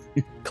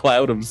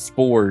cloud of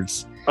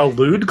spores. A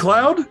lewd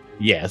cloud?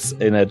 Yes,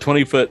 in a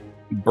 20-foot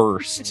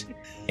burst.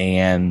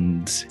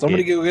 And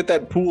somebody go get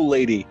that pool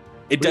lady.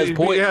 It does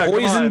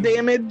poison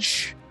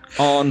damage.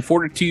 on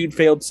fortitude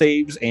failed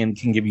saves and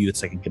can give you the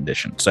second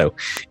condition. So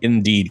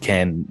indeed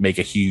can make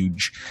a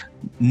huge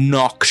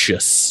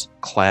noxious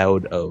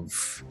cloud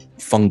of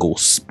fungal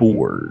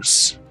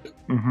spores.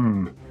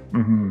 Mm-hmm.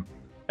 Mm-hmm.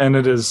 And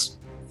it is,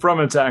 from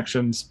its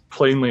actions,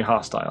 plainly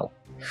hostile.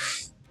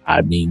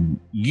 I mean,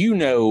 you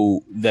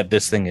know that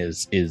this thing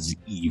is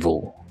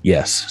evil.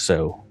 Yes,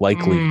 so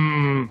likely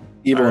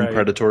evil right. and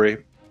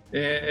predatory.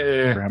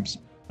 Perhaps.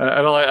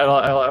 I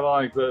don't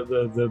like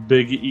the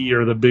big E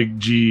or the big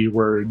G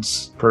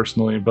words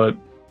personally, but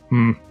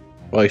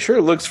Well, he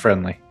sure looks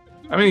friendly.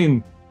 I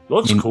mean,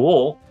 looks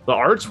cool. The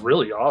art's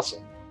really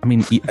awesome. I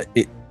mean,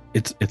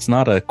 it's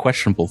not a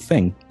questionable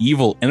thing.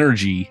 Evil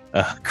energy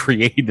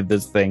created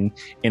this thing,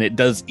 and it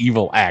does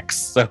evil acts.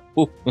 So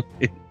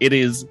it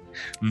is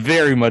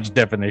very much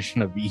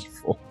definition of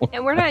evil.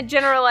 And we're not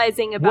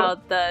generalizing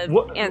about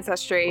the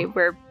ancestry.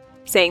 We're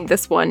saying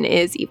this one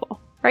is evil,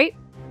 right?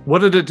 What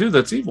did it do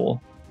that's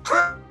evil?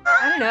 I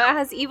don't know. It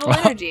has evil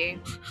energy.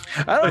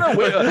 I don't know.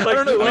 Wait, I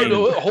don't know. Wait,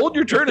 hold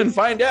your turn and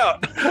find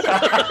out.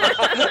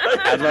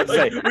 I was about to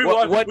say,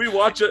 we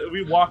watch it.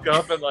 We walk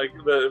up and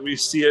we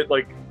see it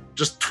like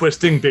just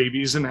twisting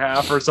babies in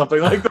half or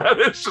something like that.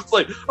 It's just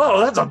like, oh,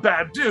 that's a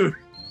bad dude.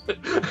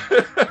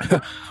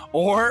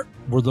 Or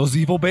were those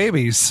evil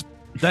babies?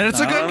 Then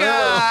it's a good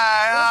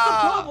guy.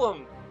 What's the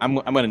problem? I'm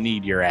going to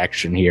need your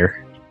action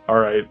here. All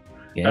right.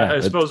 Yeah, I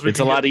suppose it's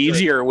a lot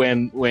easier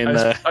when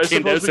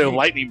Candoso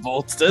lightning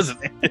bolts,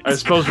 doesn't it? I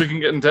suppose we can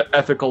get into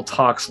ethical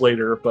talks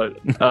later, but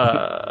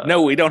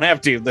no, we don't have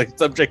to. The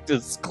subject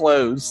is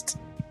closed.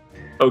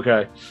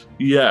 Okay.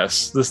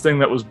 Yes, this thing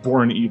that was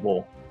born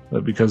evil,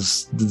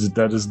 because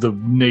that is the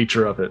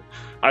nature of it.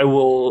 I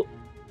will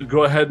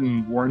go ahead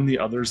and warn the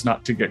others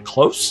not to get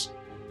close,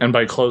 and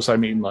by close I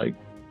mean like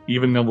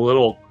even a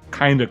little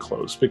kind of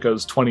close,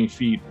 because 20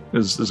 feet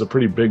is a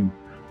pretty big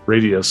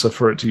radius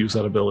for it to use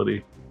that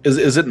ability.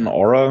 Is it an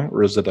aura,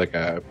 or is it like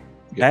a?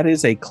 That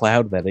is a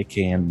cloud that it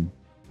can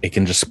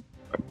just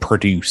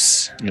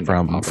produce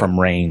from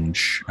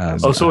range.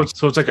 So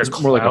it's like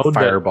it's more like a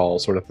fireball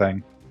sort of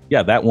thing.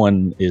 Yeah, that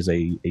one is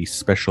a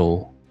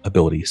special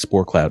ability,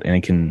 Spore Cloud, and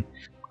it can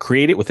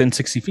create it within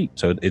 60 feet.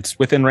 So it's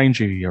within range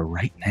of you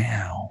right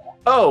now.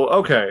 Oh,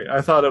 okay.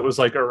 I thought it was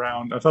like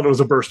around. I thought it was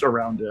a burst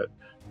around it.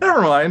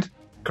 Never mind.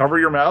 Cover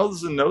your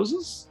mouths and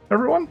noses,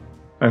 everyone.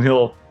 And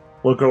he'll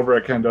look over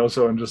at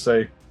Candoso and just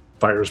say,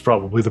 fire is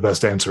probably the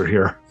best answer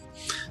here.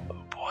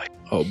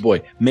 Oh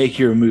boy. Make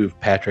your move,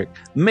 Patrick.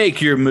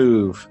 Make your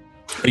move.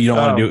 You don't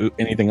want to do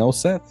anything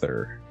else, Seth?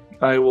 Or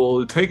I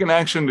will take an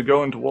action to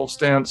go into wolf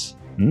stance,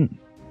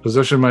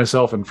 position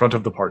myself in front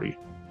of the party.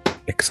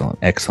 Excellent.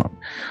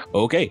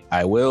 Okay,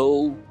 I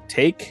will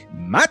take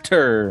my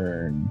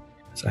turn.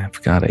 So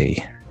I've got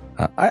I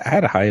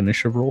had a high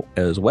initiative roll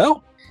as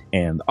well.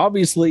 And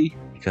obviously,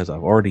 because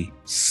I've already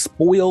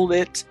spoiled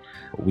it,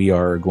 we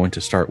are going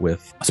to start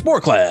with a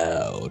spore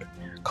cloud,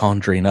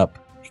 conjuring up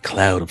a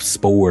cloud of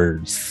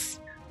spores.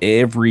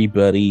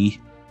 Everybody,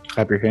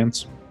 clap your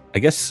hands. I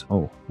guess.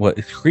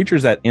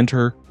 Creatures that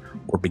enter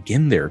or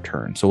begin their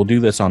turn. So we'll do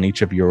this on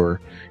each of your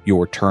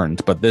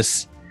turns. But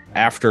this,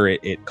 after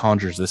it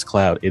conjures this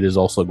cloud, it is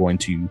also going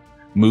to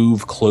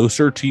move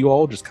closer to you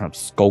all, just kind of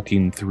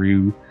skulking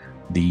through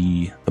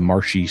the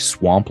marshy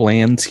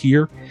swamplands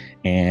here.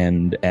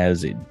 And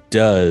as it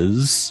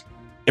does,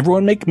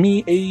 everyone make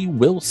me a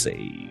will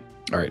save.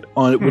 All right.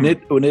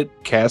 When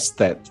it casts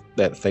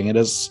that thing at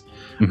us,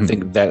 I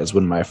think that is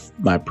when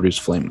my produce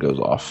flame goes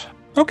off.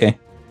 Okay.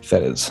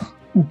 That is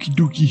Ookie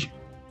dookie.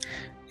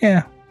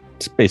 Yeah.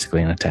 It's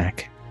basically an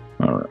attack.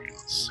 All right.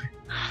 Let's see.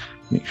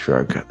 Make sure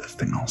I've got this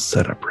thing all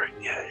set up right.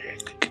 Yeah.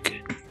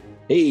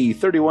 Hey,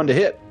 31 to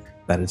hit.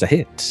 That is a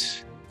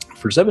hit.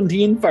 For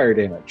 17 fire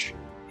damage.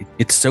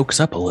 It soaks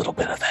up a little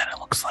bit of that, it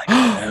looks like.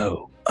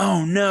 No.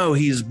 Oh no,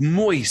 he's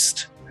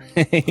moist.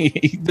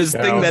 This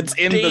thing that's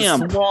in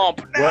the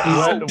swamp.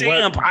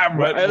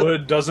 Wet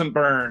wood doesn't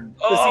burn.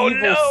 Oh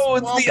no,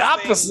 it's the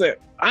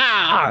opposite.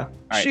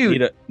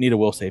 Shoot. Right, need a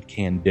will save,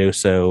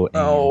 Candoso.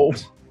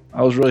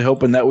 I was really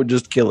hoping that would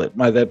just kill it.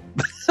 That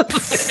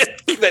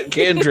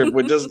cantrip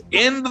would just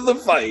end the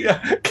fight.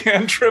 Yeah,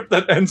 cantrip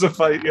that ends a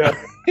fight, yeah.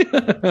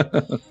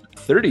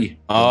 30.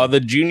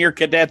 The junior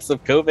cadets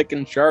of Kovic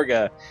and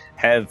Sharga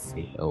have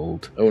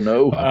failed. Oh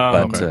no.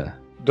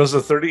 Does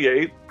a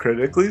 38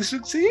 critically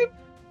succeed?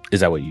 Is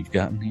that what you've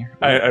gotten here?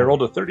 I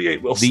rolled a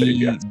 38 will save.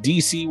 The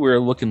DC we're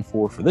looking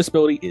for this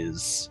ability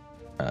is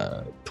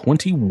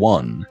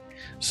 21.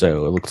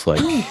 So it looks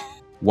like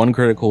one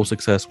critical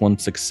success, one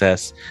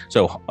success.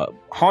 So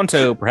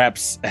Honto,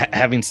 perhaps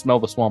having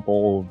smelled the swamp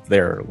all of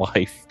their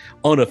life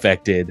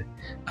unaffected,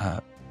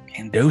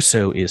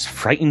 Candoso is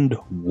frightened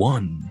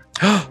 1.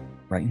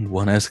 Frightened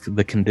 1 as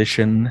the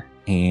condition,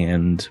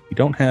 and we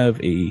don't have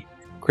a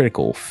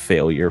critical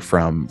failure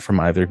from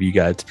either of you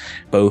guys.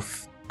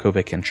 Both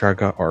Kovic and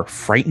Sharga are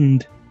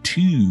frightened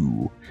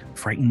 2.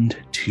 Frightened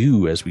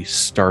 2 as we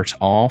start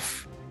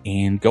off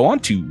and go on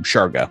to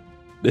Sharga.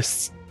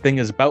 This thing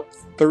is about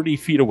 30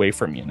 feet away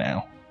from you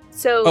now.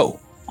 So,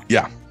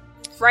 yeah.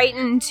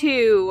 frightened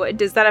 2,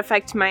 does that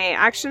affect my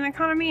action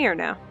economy or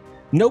no?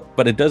 Nope,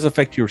 but it does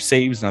affect your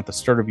saves, and at the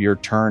start of your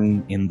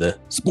turn in the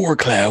spore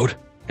cloud,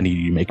 I need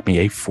you to make me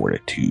a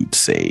fortitude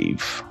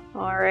save.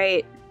 All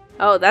right.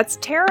 Oh, that's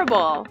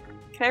terrible.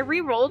 Can I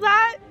re-roll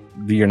that?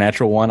 Your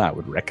natural one, I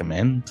would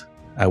recommend.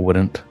 I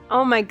wouldn't.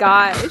 Oh my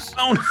gosh.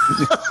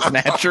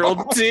 Natural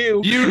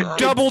 2. You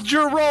doubled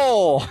your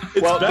roll.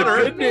 It's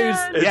better. The good news,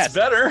 It's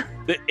better.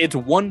 It's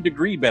 1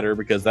 degree better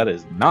because that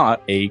is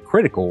not a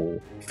critical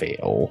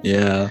fail.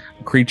 Yeah.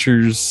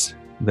 Creatures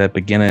that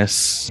begin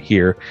us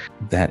here,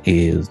 that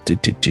is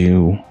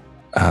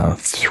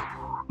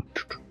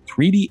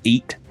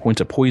 3d8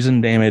 points of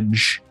poison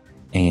damage,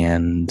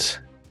 and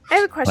I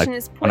have a question. Like,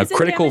 Is on a poison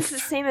critical damage the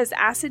same as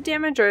acid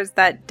damage, or is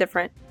that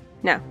different?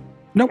 No.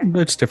 nope,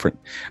 it's different.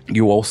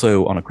 You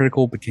also, on a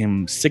critical,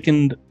 became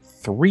sickened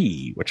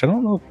 3, which I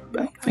don't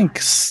think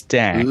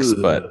stacks,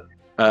 Ugh. but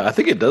I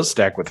think it does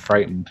stack with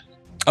frightened.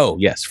 oh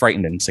yes,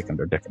 frightened and sickened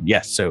are different.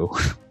 Yes, so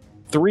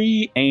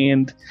 3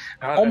 and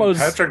God,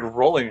 almost and Patrick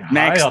rolling high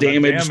max on the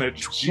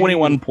damage,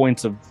 21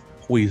 points of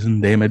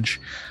poison damage.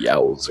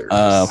 Yowzers.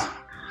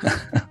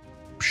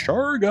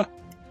 Sharga.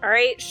 All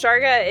right.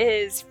 Sharga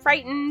is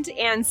frightened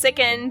and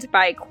sickened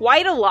by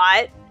quite a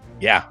lot.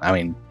 Yeah, I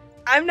mean,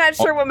 I'm not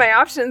sure what my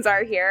options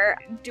are here.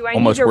 Do I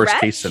almost need to worst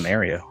retch? case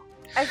scenario.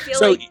 I feel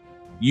So like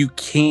you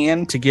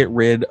can to get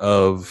rid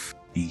of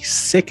the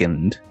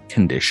sickened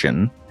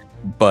condition,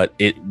 but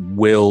it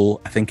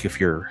will, I think if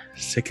you're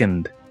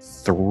sickened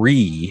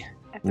 3,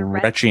 I have to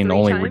retch retching 3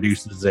 only times?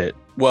 reduces it.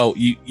 Well,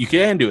 you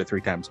can do it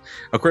 3 times.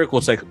 A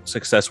critical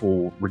success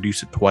will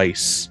reduce it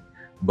twice,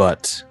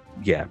 but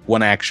yeah,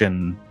 1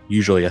 action,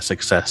 usually a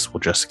success will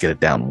just get it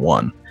down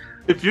 1.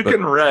 If you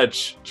can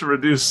retch to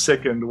reduce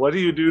sickened, what do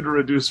you do to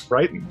reduce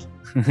frightened?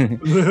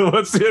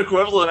 What's the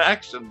equivalent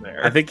action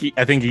there? I think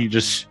you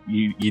just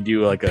you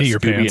do like a Pee your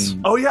Scooby pants.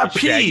 and Oh yeah,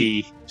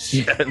 pee.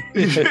 Shaggy.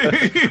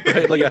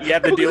 Right, like you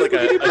have to do like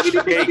a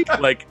shake,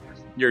 like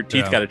your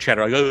teeth Yeah. got to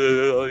chatter like.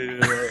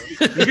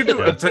 You can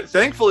do it.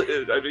 Thankfully,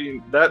 I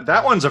mean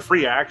that one's a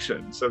free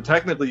action, so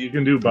technically you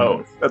can do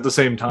both at the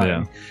same time.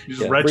 Yeah. You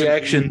just retch and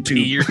Reaction to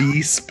Pee.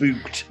 be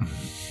spooked.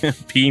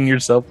 Peeing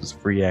yourself is a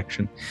free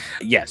action.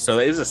 Yeah, so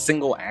it is a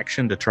single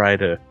action to try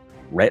to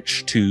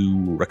retch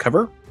to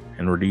recover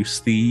and reduce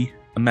the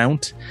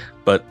amount.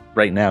 But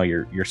right now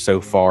you're so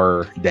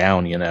far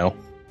down, you know.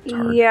 It's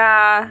hard.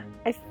 Yeah.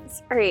 All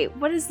right.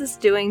 What is this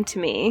doing to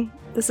me?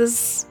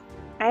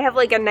 I have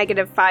like a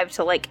 -5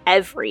 to like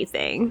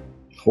everything.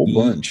 Whole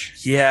bunch.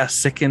 Yeah,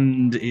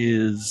 sickened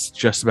is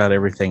just about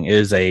everything. It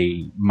is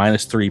a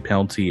 -3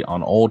 penalty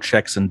on all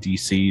checks and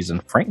DCs,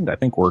 and frightened I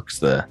think works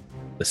the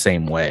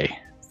same way.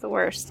 It's the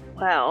worst.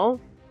 Well,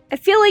 I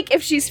feel like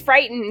if she's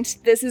frightened,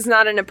 this is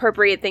not an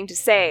appropriate thing to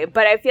say,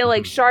 but I feel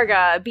like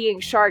Sharga,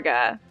 being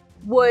Sharga,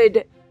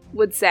 would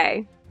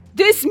say,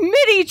 "This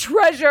midi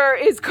treasure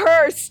is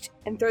cursed,"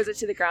 and throws it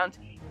to the ground.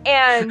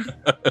 And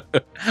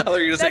I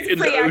thought you were going to say That's in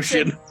the free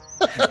ocean.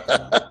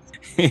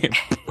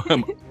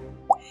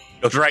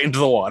 Goes right into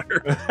the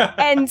water.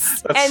 and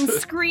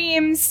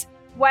screams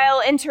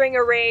while entering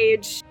a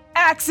rage,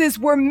 "Axes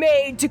were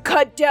made to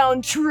cut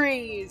down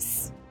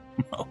trees,"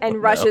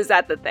 and rushes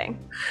at the thing.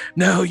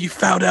 No, you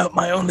found out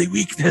my only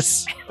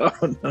weakness. Oh,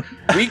 no.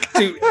 Weak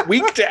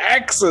to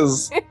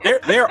axes.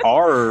 There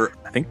are,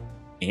 I think,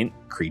 ant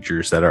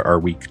creatures that are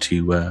weak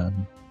to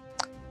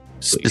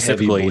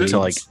specifically heavy to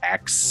like blades.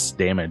 axe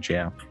damage.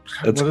 Yeah,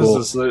 That's What cool.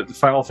 is this? The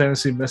Final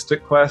Fantasy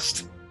Mystic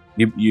Quest?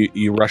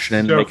 you rushing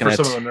in, Joke making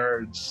for an some of the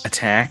nerds.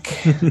 attack.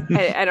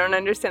 I don't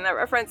understand that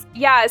reference.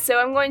 Yeah, so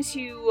I'm going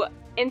to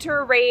enter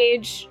a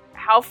rage.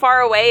 How far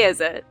away is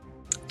it?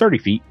 30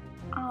 feet.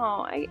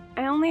 Oh, I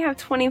only have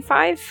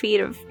 25 feet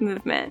of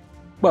movement.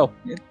 Well,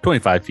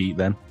 25 feet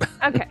then.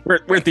 Okay.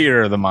 We're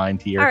theater of the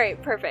mind here. All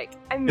right, perfect.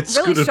 I'm It's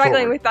really scooted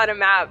struggling forward. without a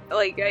map.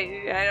 Like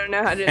I don't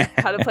know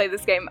how to play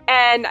this game.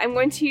 And I'm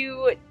going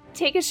to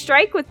take a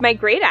strike with my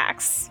great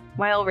axe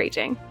while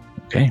raging.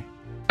 Okay,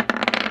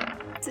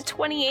 It's a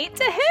 28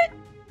 to hit.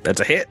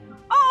 that's a hit.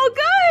 Oh,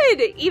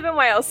 good! Even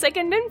while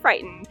sickened and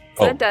frightened.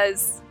 So Oh. that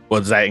does.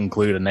 Well, does that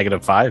include a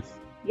 -5?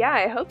 Yeah,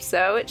 I hope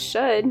so. It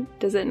should.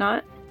 Does it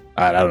not?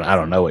 I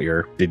don't know what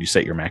did you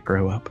set your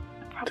macro up?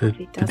 Probably to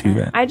do doesn't.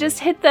 that. I just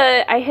hit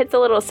the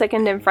little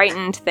sickened and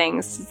frightened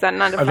things. Does that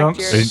not I don't affect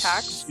your see-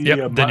 attacks? Yeah,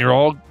 Yep. Then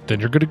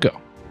you're good to go.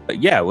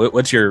 Yeah,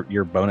 what's your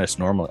bonus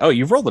normally? Oh,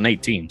 you've rolled an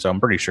 18, so I'm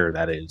pretty sure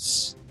that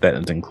is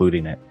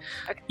including it.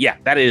 Okay. Yeah,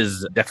 that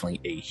is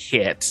definitely a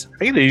hit. I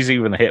think it is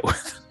even a hit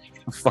with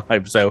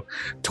 5, so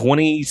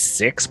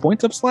 26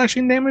 points of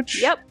slashing damage.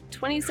 Yep,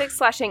 26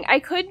 slashing. I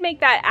could make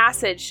that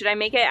acid. Should I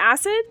make it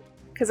acid?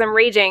 Because I'm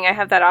raging. I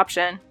have that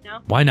option. No?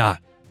 Why not?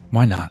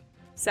 Why not?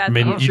 I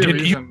Sadly. mean, don't see a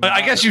reason I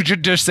not. guess you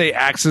should just say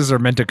axes are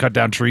meant to cut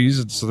down trees,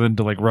 and so then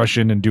to like rush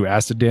in and do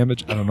acid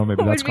damage. I don't know.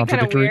 Maybe That that's would be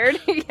kind of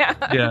contradictory. weird. Yeah.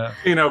 Yeah.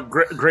 You know,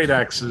 great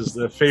axe is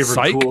the favorite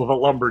Psych. tool of a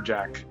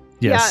lumberjack.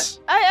 Yes.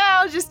 Yeah.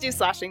 I'll just do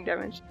slashing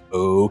damage.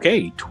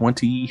 Okay,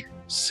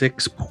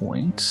 26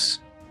 points.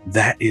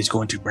 That is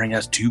going to bring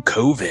us to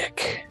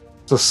Kovic.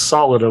 It's a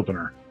solid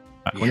opener.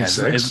 Yeah,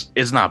 26.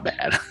 it's not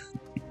bad.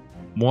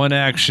 one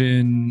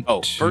action.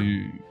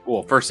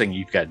 First thing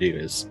you've got to do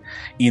is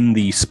in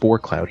the spore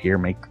cloud here,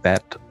 make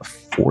that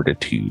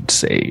fortitude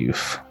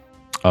save.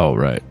 Oh,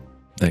 right.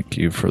 Thank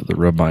you for the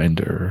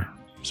reminder.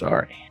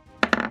 Sorry.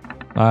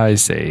 I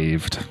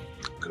saved.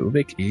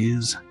 Kovic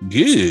is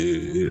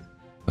good.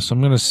 So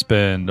I'm going to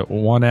spend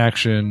one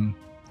action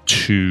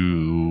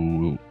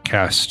to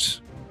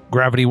cast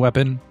Gravity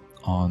Weapon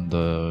on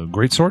the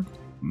Greatsword.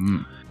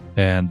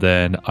 And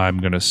then I'm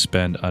going to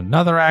spend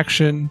another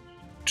action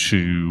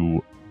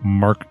to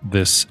mark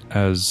this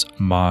as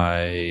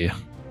my...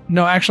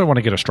 No, actually I want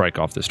to get a strike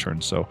off this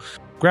turn. So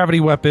Gravity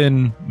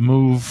Weapon,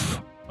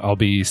 move. I'll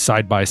be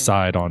side by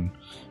side on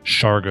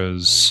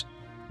Sharga's...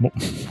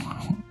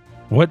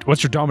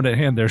 What's your dominant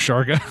hand there,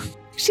 Sharga?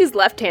 She's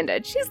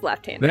left-handed.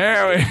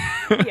 There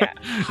we Yeah.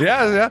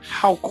 Yeah.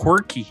 How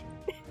quirky.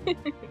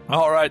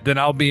 All right, then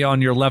I'll be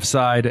on your left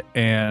side,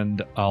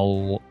 and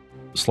I'll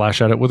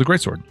slash at it with a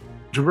greatsword.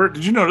 Jabert,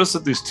 did you notice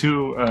that these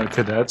two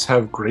cadets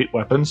have great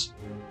weapons?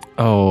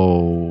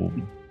 Oh,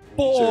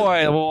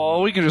 boy.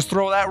 Well, we can just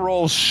throw that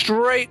roll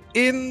straight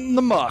in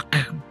the muck.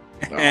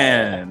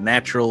 And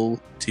natural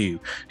 2.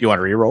 Do you want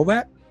to re-roll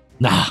that?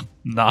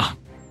 Nah.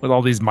 With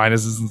all these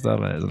minuses and stuff,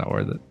 it's not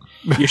worth it.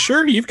 You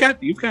sure? You've got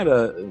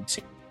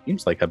it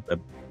seems like a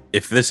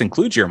if this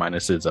includes your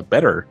minuses, a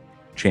better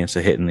chance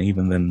of hitting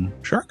even than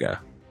Sharga.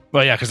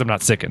 Well, yeah, because I'm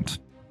not sickened.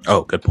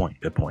 Oh, good point.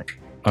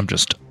 I'm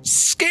just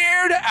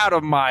scared out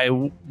of my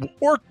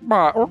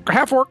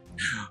half orc.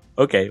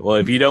 Okay, well,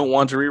 if you don't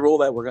want to re-roll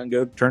that, we're going to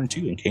go to turn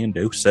 2 and can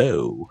do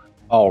so.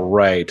 All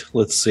right,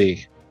 let's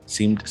see.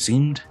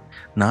 Seemed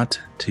not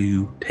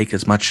to take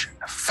as much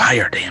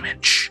fire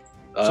damage.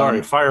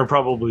 Sorry, fire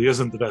probably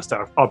isn't the best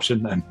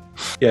option then.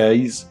 Yeah,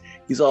 he's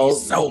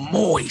so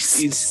moist.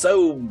 He's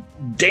so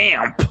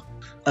damp.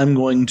 I'm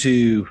going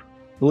to,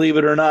 believe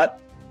it or not,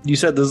 you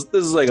said this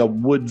is like a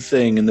wood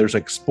thing, and there's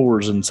like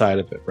spores inside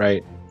of it,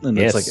 right? And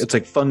Yes. it's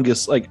like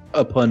fungus, like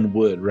upon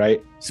wood,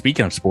 right?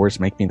 Speaking of spores,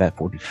 make me that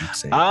fortitude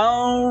save.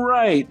 All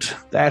right,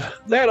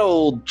 that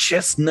old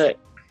chestnut.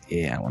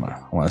 Yeah, I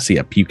want to see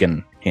a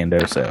puking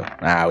Hando. So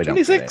we don't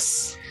get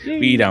 26. it.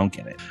 We don't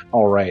get it.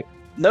 All right,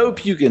 no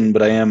puking,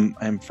 but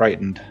I'm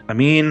frightened. I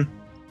mean,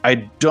 I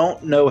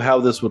don't know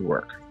how this would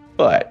work,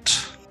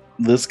 but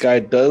this guy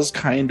does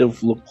kind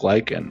of look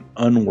like an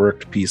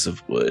unworked piece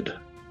of wood.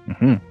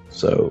 Mm-hmm.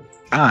 So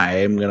I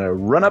am going to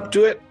run up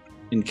to it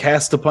and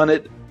cast upon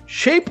it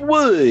Shape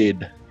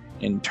Wood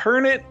and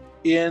turn it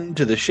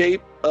into the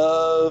shape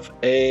of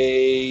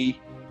a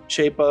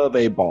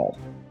ball.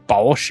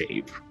 Ball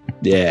shape.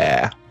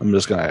 Yeah, I'm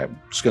just gonna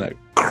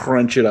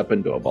crunch it up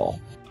into a ball.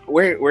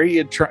 Where are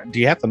you trying? Do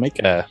you have to make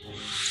an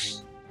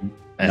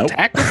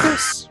attack with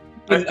this?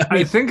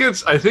 I think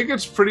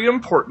it's pretty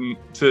important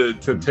to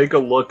take a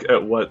look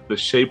at what the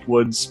Shape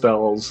Wood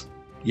spell's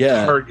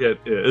target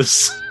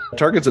is.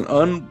 Target's an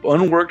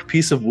unworked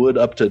piece of wood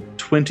up to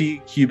 20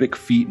 cubic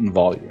feet in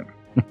volume.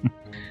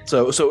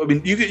 So I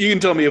mean, you can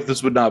tell me if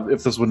this would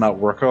not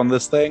work on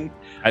this thing.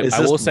 I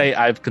will say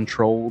I've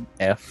controlled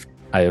F.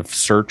 I have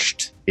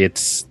searched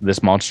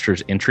this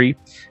monster's entry,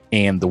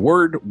 and the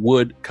word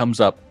wood comes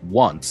up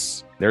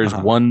once. There's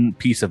one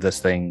piece of this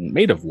thing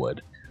made of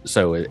wood.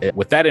 So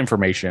with that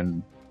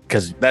information,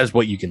 because that is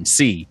what you can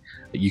see,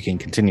 you can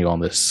continue on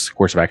this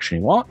course of action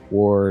you want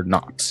or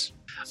not.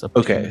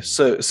 Okay,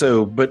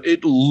 so but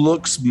it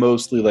looks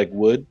mostly like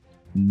wood.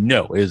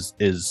 No,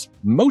 is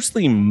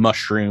mostly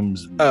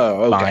mushrooms, and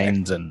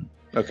vines, and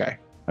okay.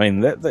 I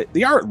mean,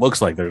 the art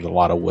looks like there's a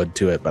lot of wood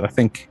to it, but I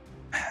think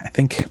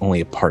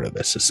only a part of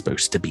this is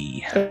supposed to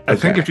be. I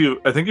think if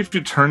you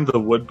turned the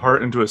wood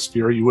part into a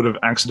sphere, you would have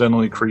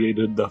accidentally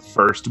created the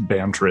first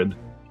Bantrid.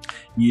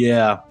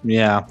 Yeah.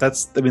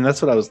 That's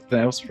what I was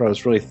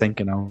really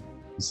thinking. I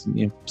was,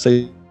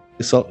 so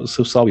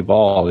saw we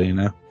ball,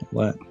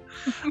 what.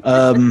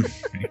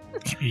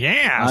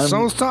 Yeah,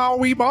 so saw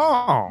we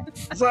ball.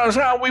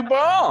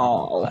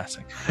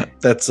 Classic.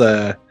 That's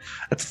a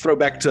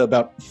throwback to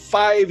about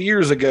 5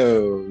 years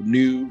ago.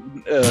 New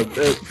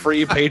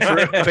free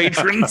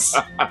patrons,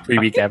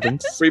 Freebie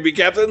captains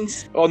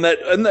on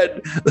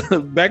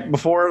that back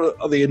before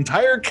the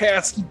entire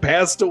cast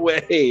passed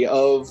away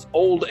of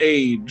old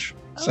age.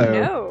 So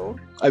no.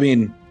 I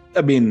mean,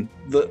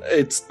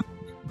 it's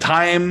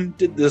time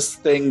did this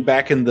thing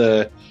back in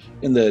the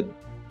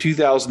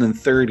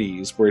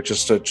 2030s where it's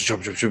just a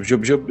jump.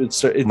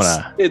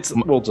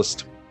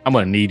 I'm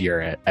gonna need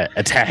your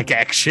attack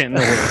action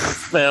or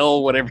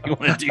spell, whatever you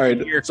want to do. All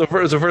right. Here. So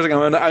first thing,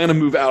 I'm gonna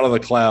move out of the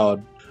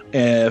cloud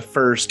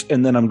first,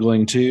 and then I'm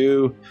going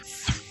to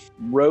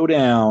throw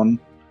down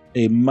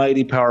a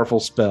mighty powerful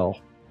spell.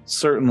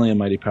 Certainly a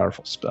mighty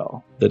powerful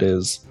spell that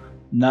is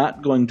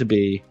not going to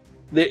be.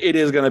 It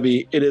is going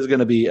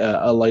to be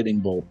a lightning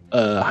bolt,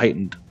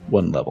 heightened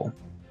 1 level.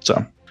 So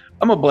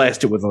I'm gonna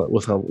blast it with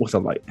a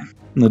lightning.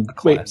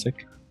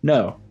 Classic.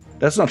 No,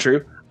 that's not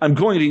true. I'm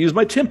going to use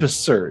my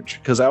Tempest Surge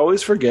because I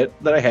always forget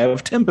that I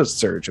have Tempest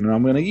Surge, and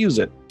I'm going to use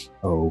it.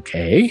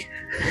 Okay.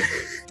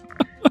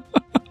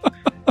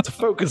 It's a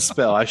focus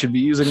spell. I should be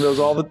using those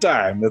all the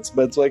time. That's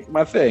like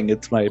my thing.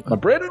 It's my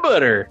bread and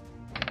butter.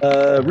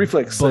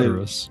 Reflex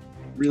save.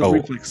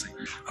 Reflex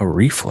save. A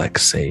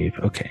reflex save.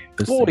 Okay.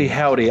 Boy,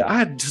 howdy.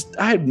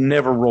 I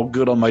never roll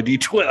good on my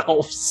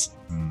D12s.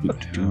 2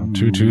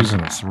 2s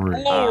and a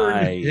 3. Lord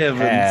I heavens.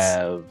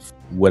 have.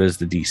 What is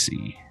the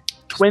DC?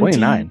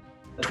 29.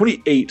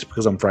 28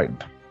 because I'm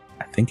frightened.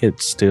 I think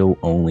it's still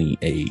only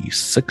a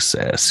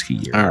success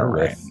here. All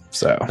right. with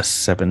So, a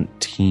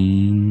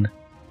 17.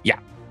 Yeah.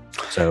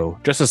 So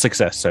just a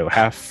success. So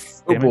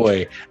half. oh damage.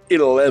 boy,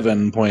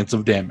 11 points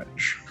of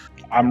damage.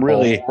 I'm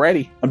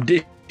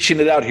dishing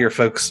it out here,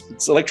 folks.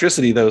 It's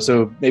electricity though,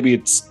 so maybe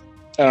it's,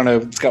 I don't know,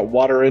 it's got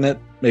water in it.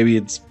 Maybe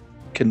it's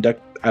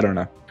I don't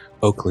know.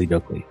 Oakley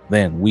dokley.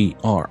 Then we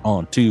are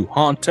on to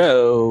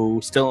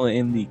Honto. Still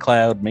in the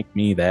cloud. Make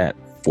me that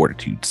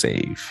fortitude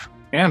save.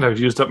 And I've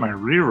used up my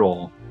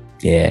reroll.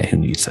 Yeah, who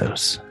needs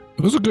those?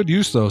 It was a good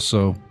use, though,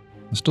 so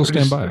I still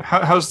stand by it.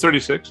 How's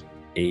 36?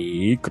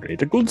 A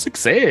critical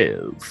success.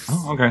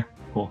 Oh, okay.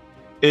 Cool.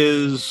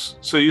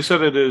 So you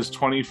said it is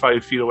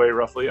 25 feet away,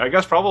 roughly. I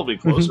guess probably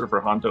closer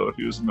for Honto if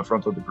he was in the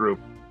front of the group.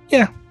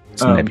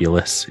 It's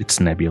nebulous. It's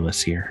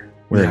nebulous here.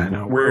 We're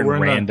in we're in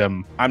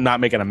random. I'm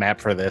not making a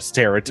map for this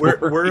territory.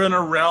 We're in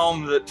a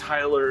realm that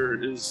Tyler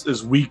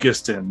is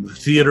weakest in, the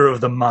theater of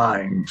the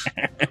mind.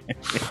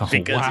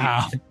 Because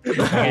wow. He's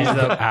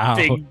a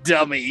big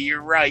dummy.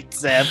 You're right,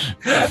 Seth.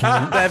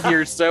 Seth,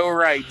 you're so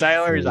right.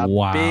 Tyler is a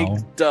Wow.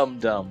 big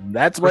dum-dum.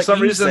 That's For what some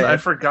you reason, said. I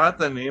forgot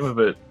the name of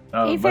it.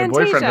 My Aphantasia.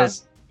 boyfriend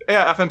has...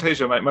 Yeah,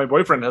 aphantasia. My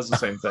boyfriend has the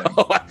same thing.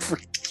 Oh, I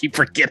keep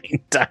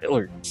forgetting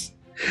Tyler's.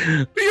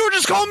 You were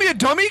just calling me a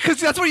dummy because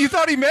that's what you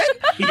thought he meant?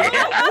 Yeah.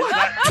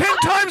 10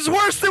 times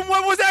worse than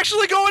what was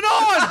actually going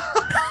on!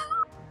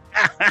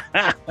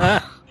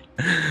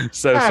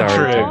 So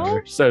sorry,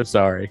 Taylor. So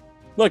sorry.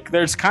 Look,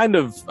 there's kind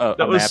of a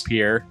map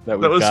here that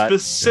we've That was got.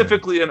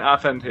 specifically an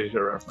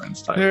aphantasia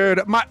reference. Tyler.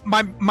 Dude,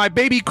 my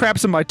baby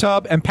craps in my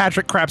tub and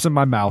Patrick craps in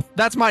my mouth.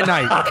 That's my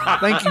night.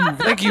 Thank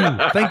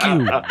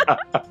you.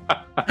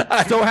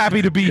 So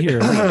happy to be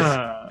here.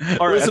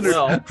 All right, Listeners-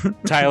 well,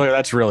 Tyler,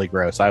 that's really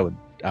gross. I would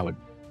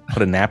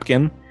put a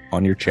napkin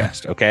on your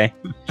chest, okay?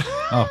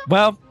 Oh,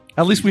 well,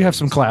 at least we have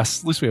some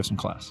class.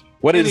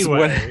 What is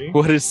Anyway.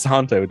 what is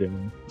Santo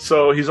doing?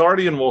 so he's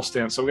already in wolf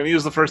stance, so we're going to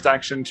use the first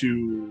action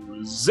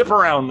to zip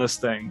around this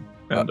thing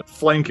and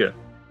flank it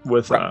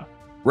with Retro.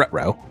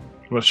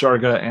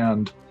 Sharga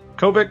and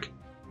Kovic.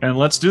 And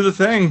let's do the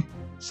thing.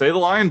 Say the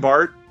line,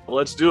 Bart.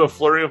 Let's do a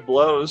flurry of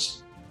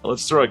blows.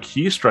 Let's throw a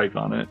key strike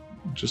on it,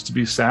 just to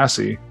be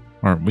sassy.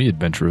 Aren't we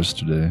adventurous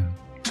today?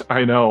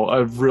 I know.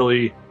 I'm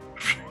really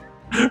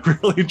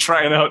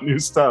trying out new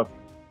stuff.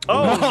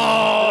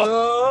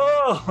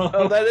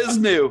 Oh, that is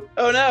new.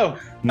 Oh, no.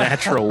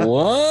 Natural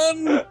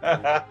one.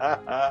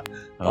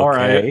 All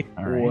right.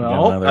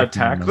 Well, Got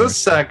attack another- the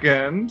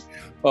second.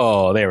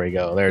 Oh, there we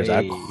go. There's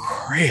Hey. a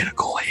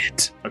critical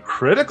hit. A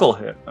critical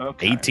hit.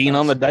 Okay. 18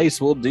 on the dice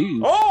will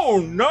do.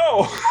 Oh,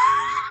 no.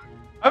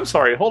 I'm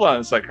sorry. Hold on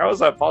a sec. How is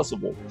that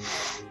possible?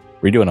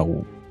 We're doing a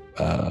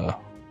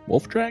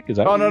wolf track? Is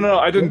that? Oh, what no, you- no.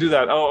 I didn't do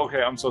that. Oh,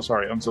 okay. I'm so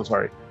sorry.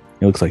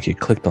 It looks like you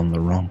clicked on the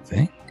wrong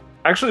thing.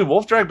 Actually,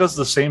 Wolf Drag does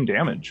the same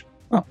damage.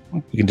 Oh,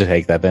 you can just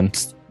take that then.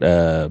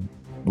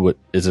 What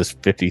is this,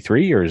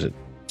 53 or is it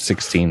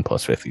 16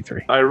 plus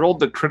 53? I rolled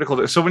the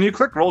critical. So when you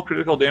click roll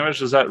critical damage,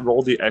 does that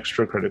roll the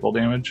extra critical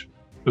damage?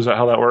 Is that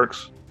how that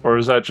works? Or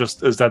is that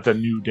the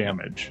new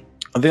damage?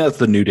 I think that's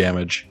the new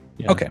damage.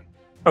 Yeah. Okay.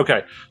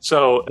 Okay.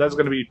 So that's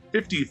going to be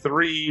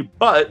 53,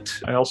 but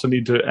I also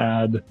need to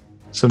add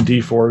some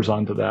D4s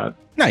onto that.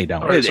 No, you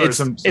don't. Or, sorry, It's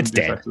some dead.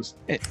 defects.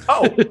 It-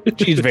 Oh,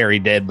 She's very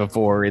dead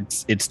before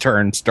its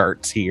turn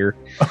starts here.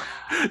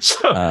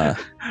 so Uh,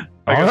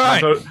 I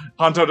guess All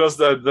Honto does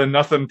the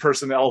nothing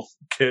personnel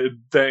kid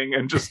thing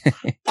and just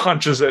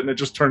punches it, and it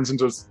just turns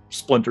into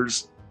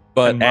splinters.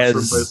 but and mushroom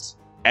as bits.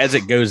 as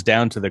it goes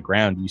down to the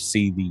ground, you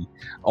see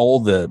all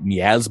the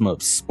miasma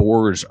of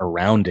spores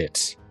around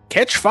it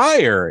catch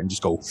fire and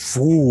just go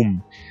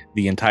boom.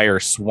 The entire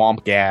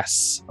swamp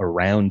gas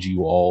around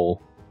you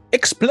all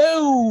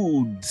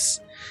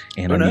explodes.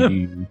 And Oh, I no.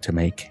 need you to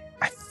make,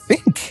 I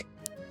think,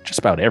 just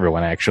about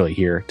everyone actually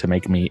here to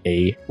make me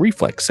a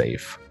reflex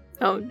save.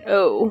 Oh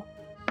no.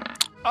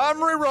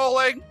 I'm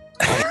re-rolling.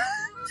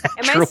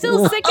 Am I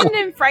still sickened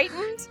and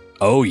frightened?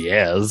 Oh,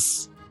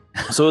 yes.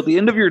 So at the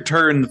end of your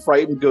turn, the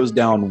frightened goes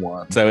down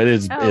 1. So it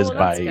is Oh, that's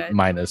by good.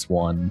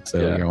 -1.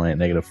 So Yeah. you're only at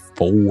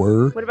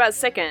 -4. What about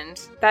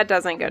sickened? That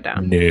doesn't go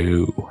down. No.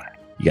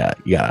 You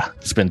gotta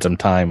spend some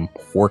time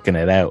working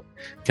it out.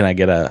 Can I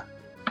get a...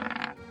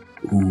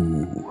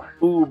 Ooh.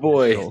 Ooh,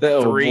 boy.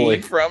 Oh, 3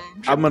 boy. from...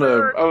 I'm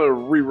gonna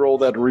re-roll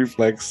that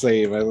reflex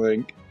save, I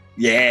think.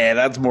 Yeah,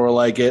 that's more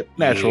like it.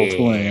 Natural Yeah.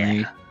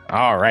 20.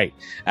 All right.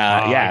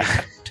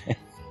 Yeah.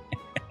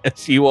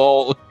 As you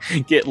all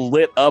get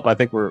lit up, I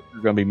think we're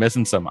going to be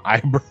missing some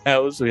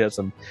eyebrows. We have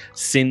some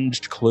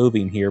singed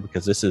clothing here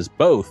because this is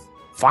both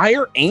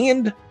fire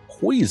and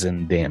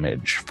poison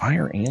damage.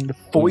 Fire and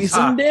poison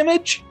Poison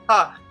damage?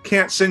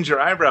 Can't singe your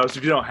eyebrows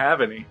if you don't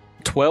have any.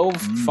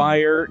 12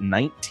 fire,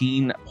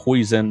 19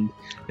 poisoned.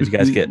 As you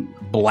guys get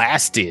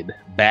blasted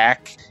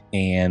back,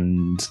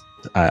 and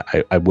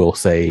I will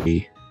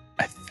say,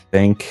 I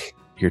think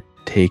you're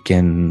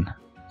taking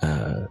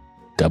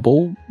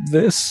double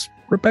this,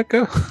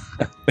 Rebecca.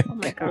 Oh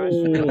my gosh.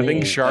 I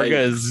think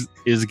Sharga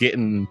is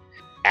getting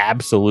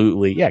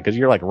absolutely, because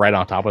you're like right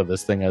on top of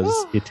this thing as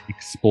it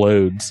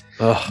explodes.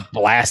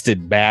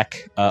 Blasted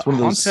back. It's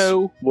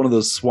one of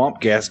those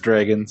swamp gas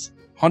dragons.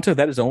 Honto,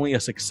 that is only a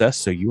success,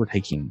 so you are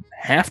taking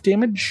half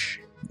damage.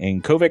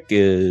 And Kovic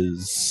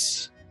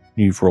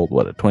you've rolled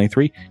what, a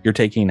 23? You're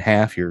taking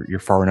half. You're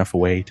far enough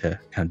away to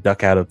kind of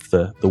duck out of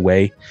the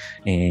way.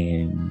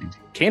 And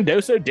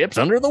Candoso dips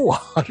under the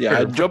water. Yeah,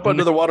 I jump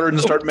under the water and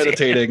start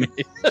meditating.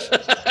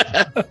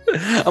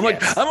 I'm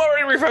like, I'm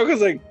already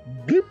refocusing.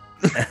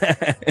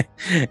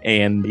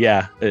 And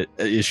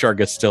is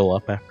Sharga still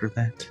up after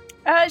that?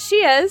 She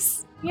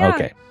is. Yeah.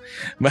 Okay.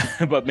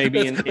 But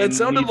maybe that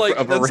sounded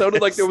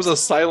like there was a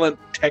silent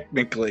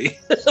technically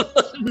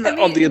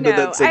on the end of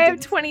that sentence. I have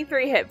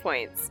 23 hit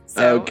points,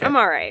 so I'm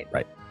all right.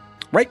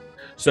 Right.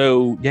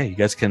 So you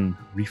guys can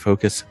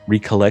refocus,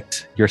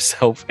 recollect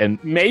yourself,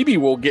 and maybe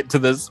we'll get to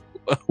this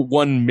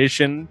one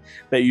mission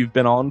that you've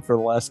been on for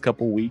the last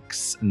couple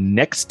weeks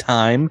next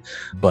time.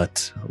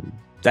 But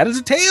that is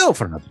a tale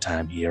for another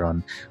time here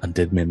on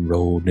Dead Men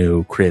Roll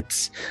No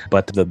Crits.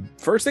 But the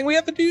first thing we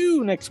have to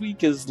do next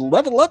week is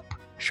level up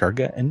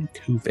Sharga and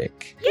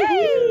Kovic.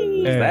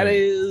 Yay! That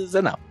is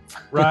enough.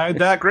 Ride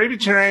that gravy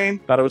train.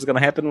 Thought it was going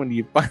to happen when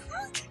you finally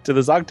get to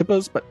this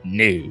octopus, but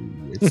no,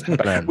 it's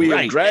happening. We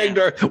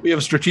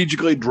have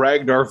strategically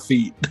dragged our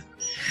feet.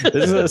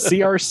 This is a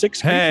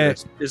CR6. Hey.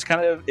 It's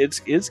kind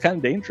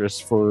of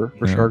dangerous for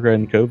Sharga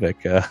and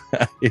Kovic.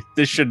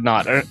 This should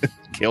not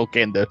kill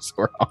Candos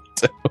or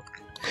Honto.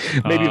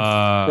 Maybe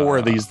 4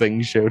 of these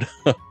things showed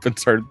up and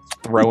started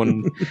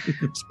throwing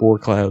spore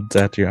clouds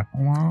at you.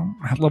 Well,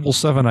 at level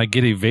 7, I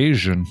get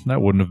evasion.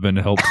 That wouldn't have been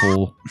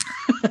helpful.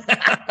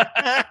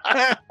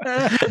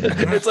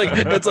 It's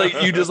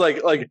like you just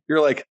like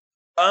you're like.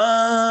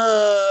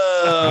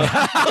 I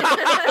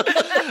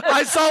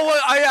saw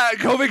what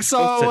Kovic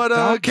saw what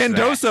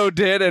Candoso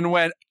did and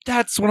went,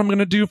 that's what I'm going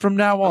to do from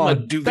now on. I'm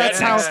gonna do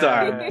that next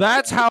time.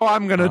 That's how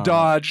I'm going to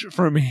dodge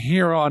from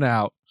here on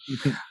out.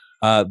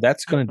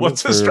 That's going to do.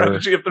 What's the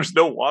strategy if there's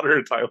no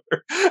water, Tyler?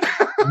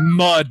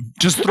 Mud.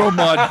 Just throw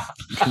mud.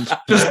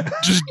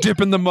 just dip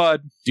in the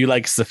mud. Do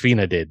like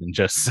Safina did and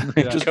just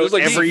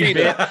like every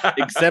bit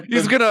except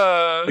he's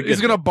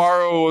gonna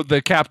borrow the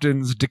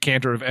captain's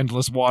decanter of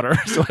endless water,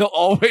 so he'll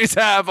always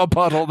have a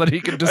puddle that he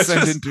can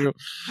descend into.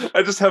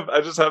 I just have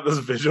this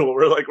visual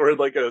where like we're in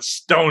like a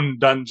stone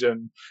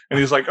dungeon, and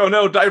he's like, "Oh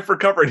no, dive for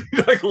cover!" And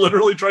he like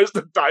literally tries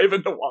to dive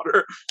into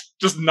water,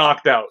 just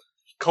knocked out,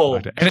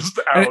 cold, and just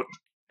out.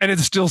 And it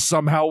still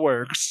somehow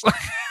works.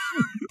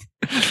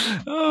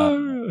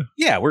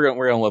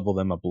 We're gonna level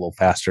them up a little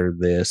faster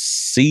this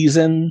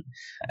season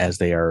as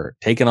they are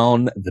taking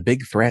on the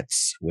big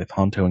threats with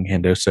Honto and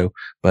Candoso.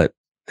 But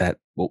that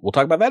we'll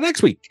talk about that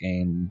next week,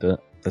 and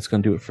that's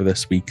going to do it for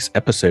this week's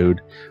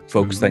episode,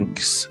 folks.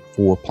 Thanks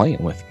for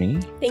playing with me.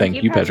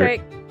 Thank you,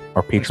 Patrick.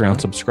 Our Patreon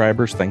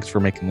subscribers, thanks for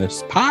making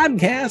this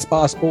podcast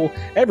possible.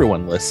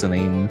 Everyone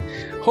listening,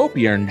 hope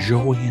you're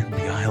enjoying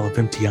the Isle of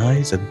Empty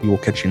Eyes, and we will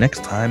catch you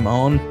next time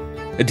on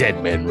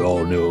Dead Men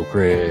Roll No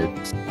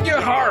Crits.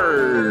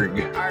 Yarg!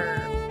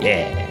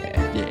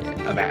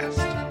 Yeah, avast.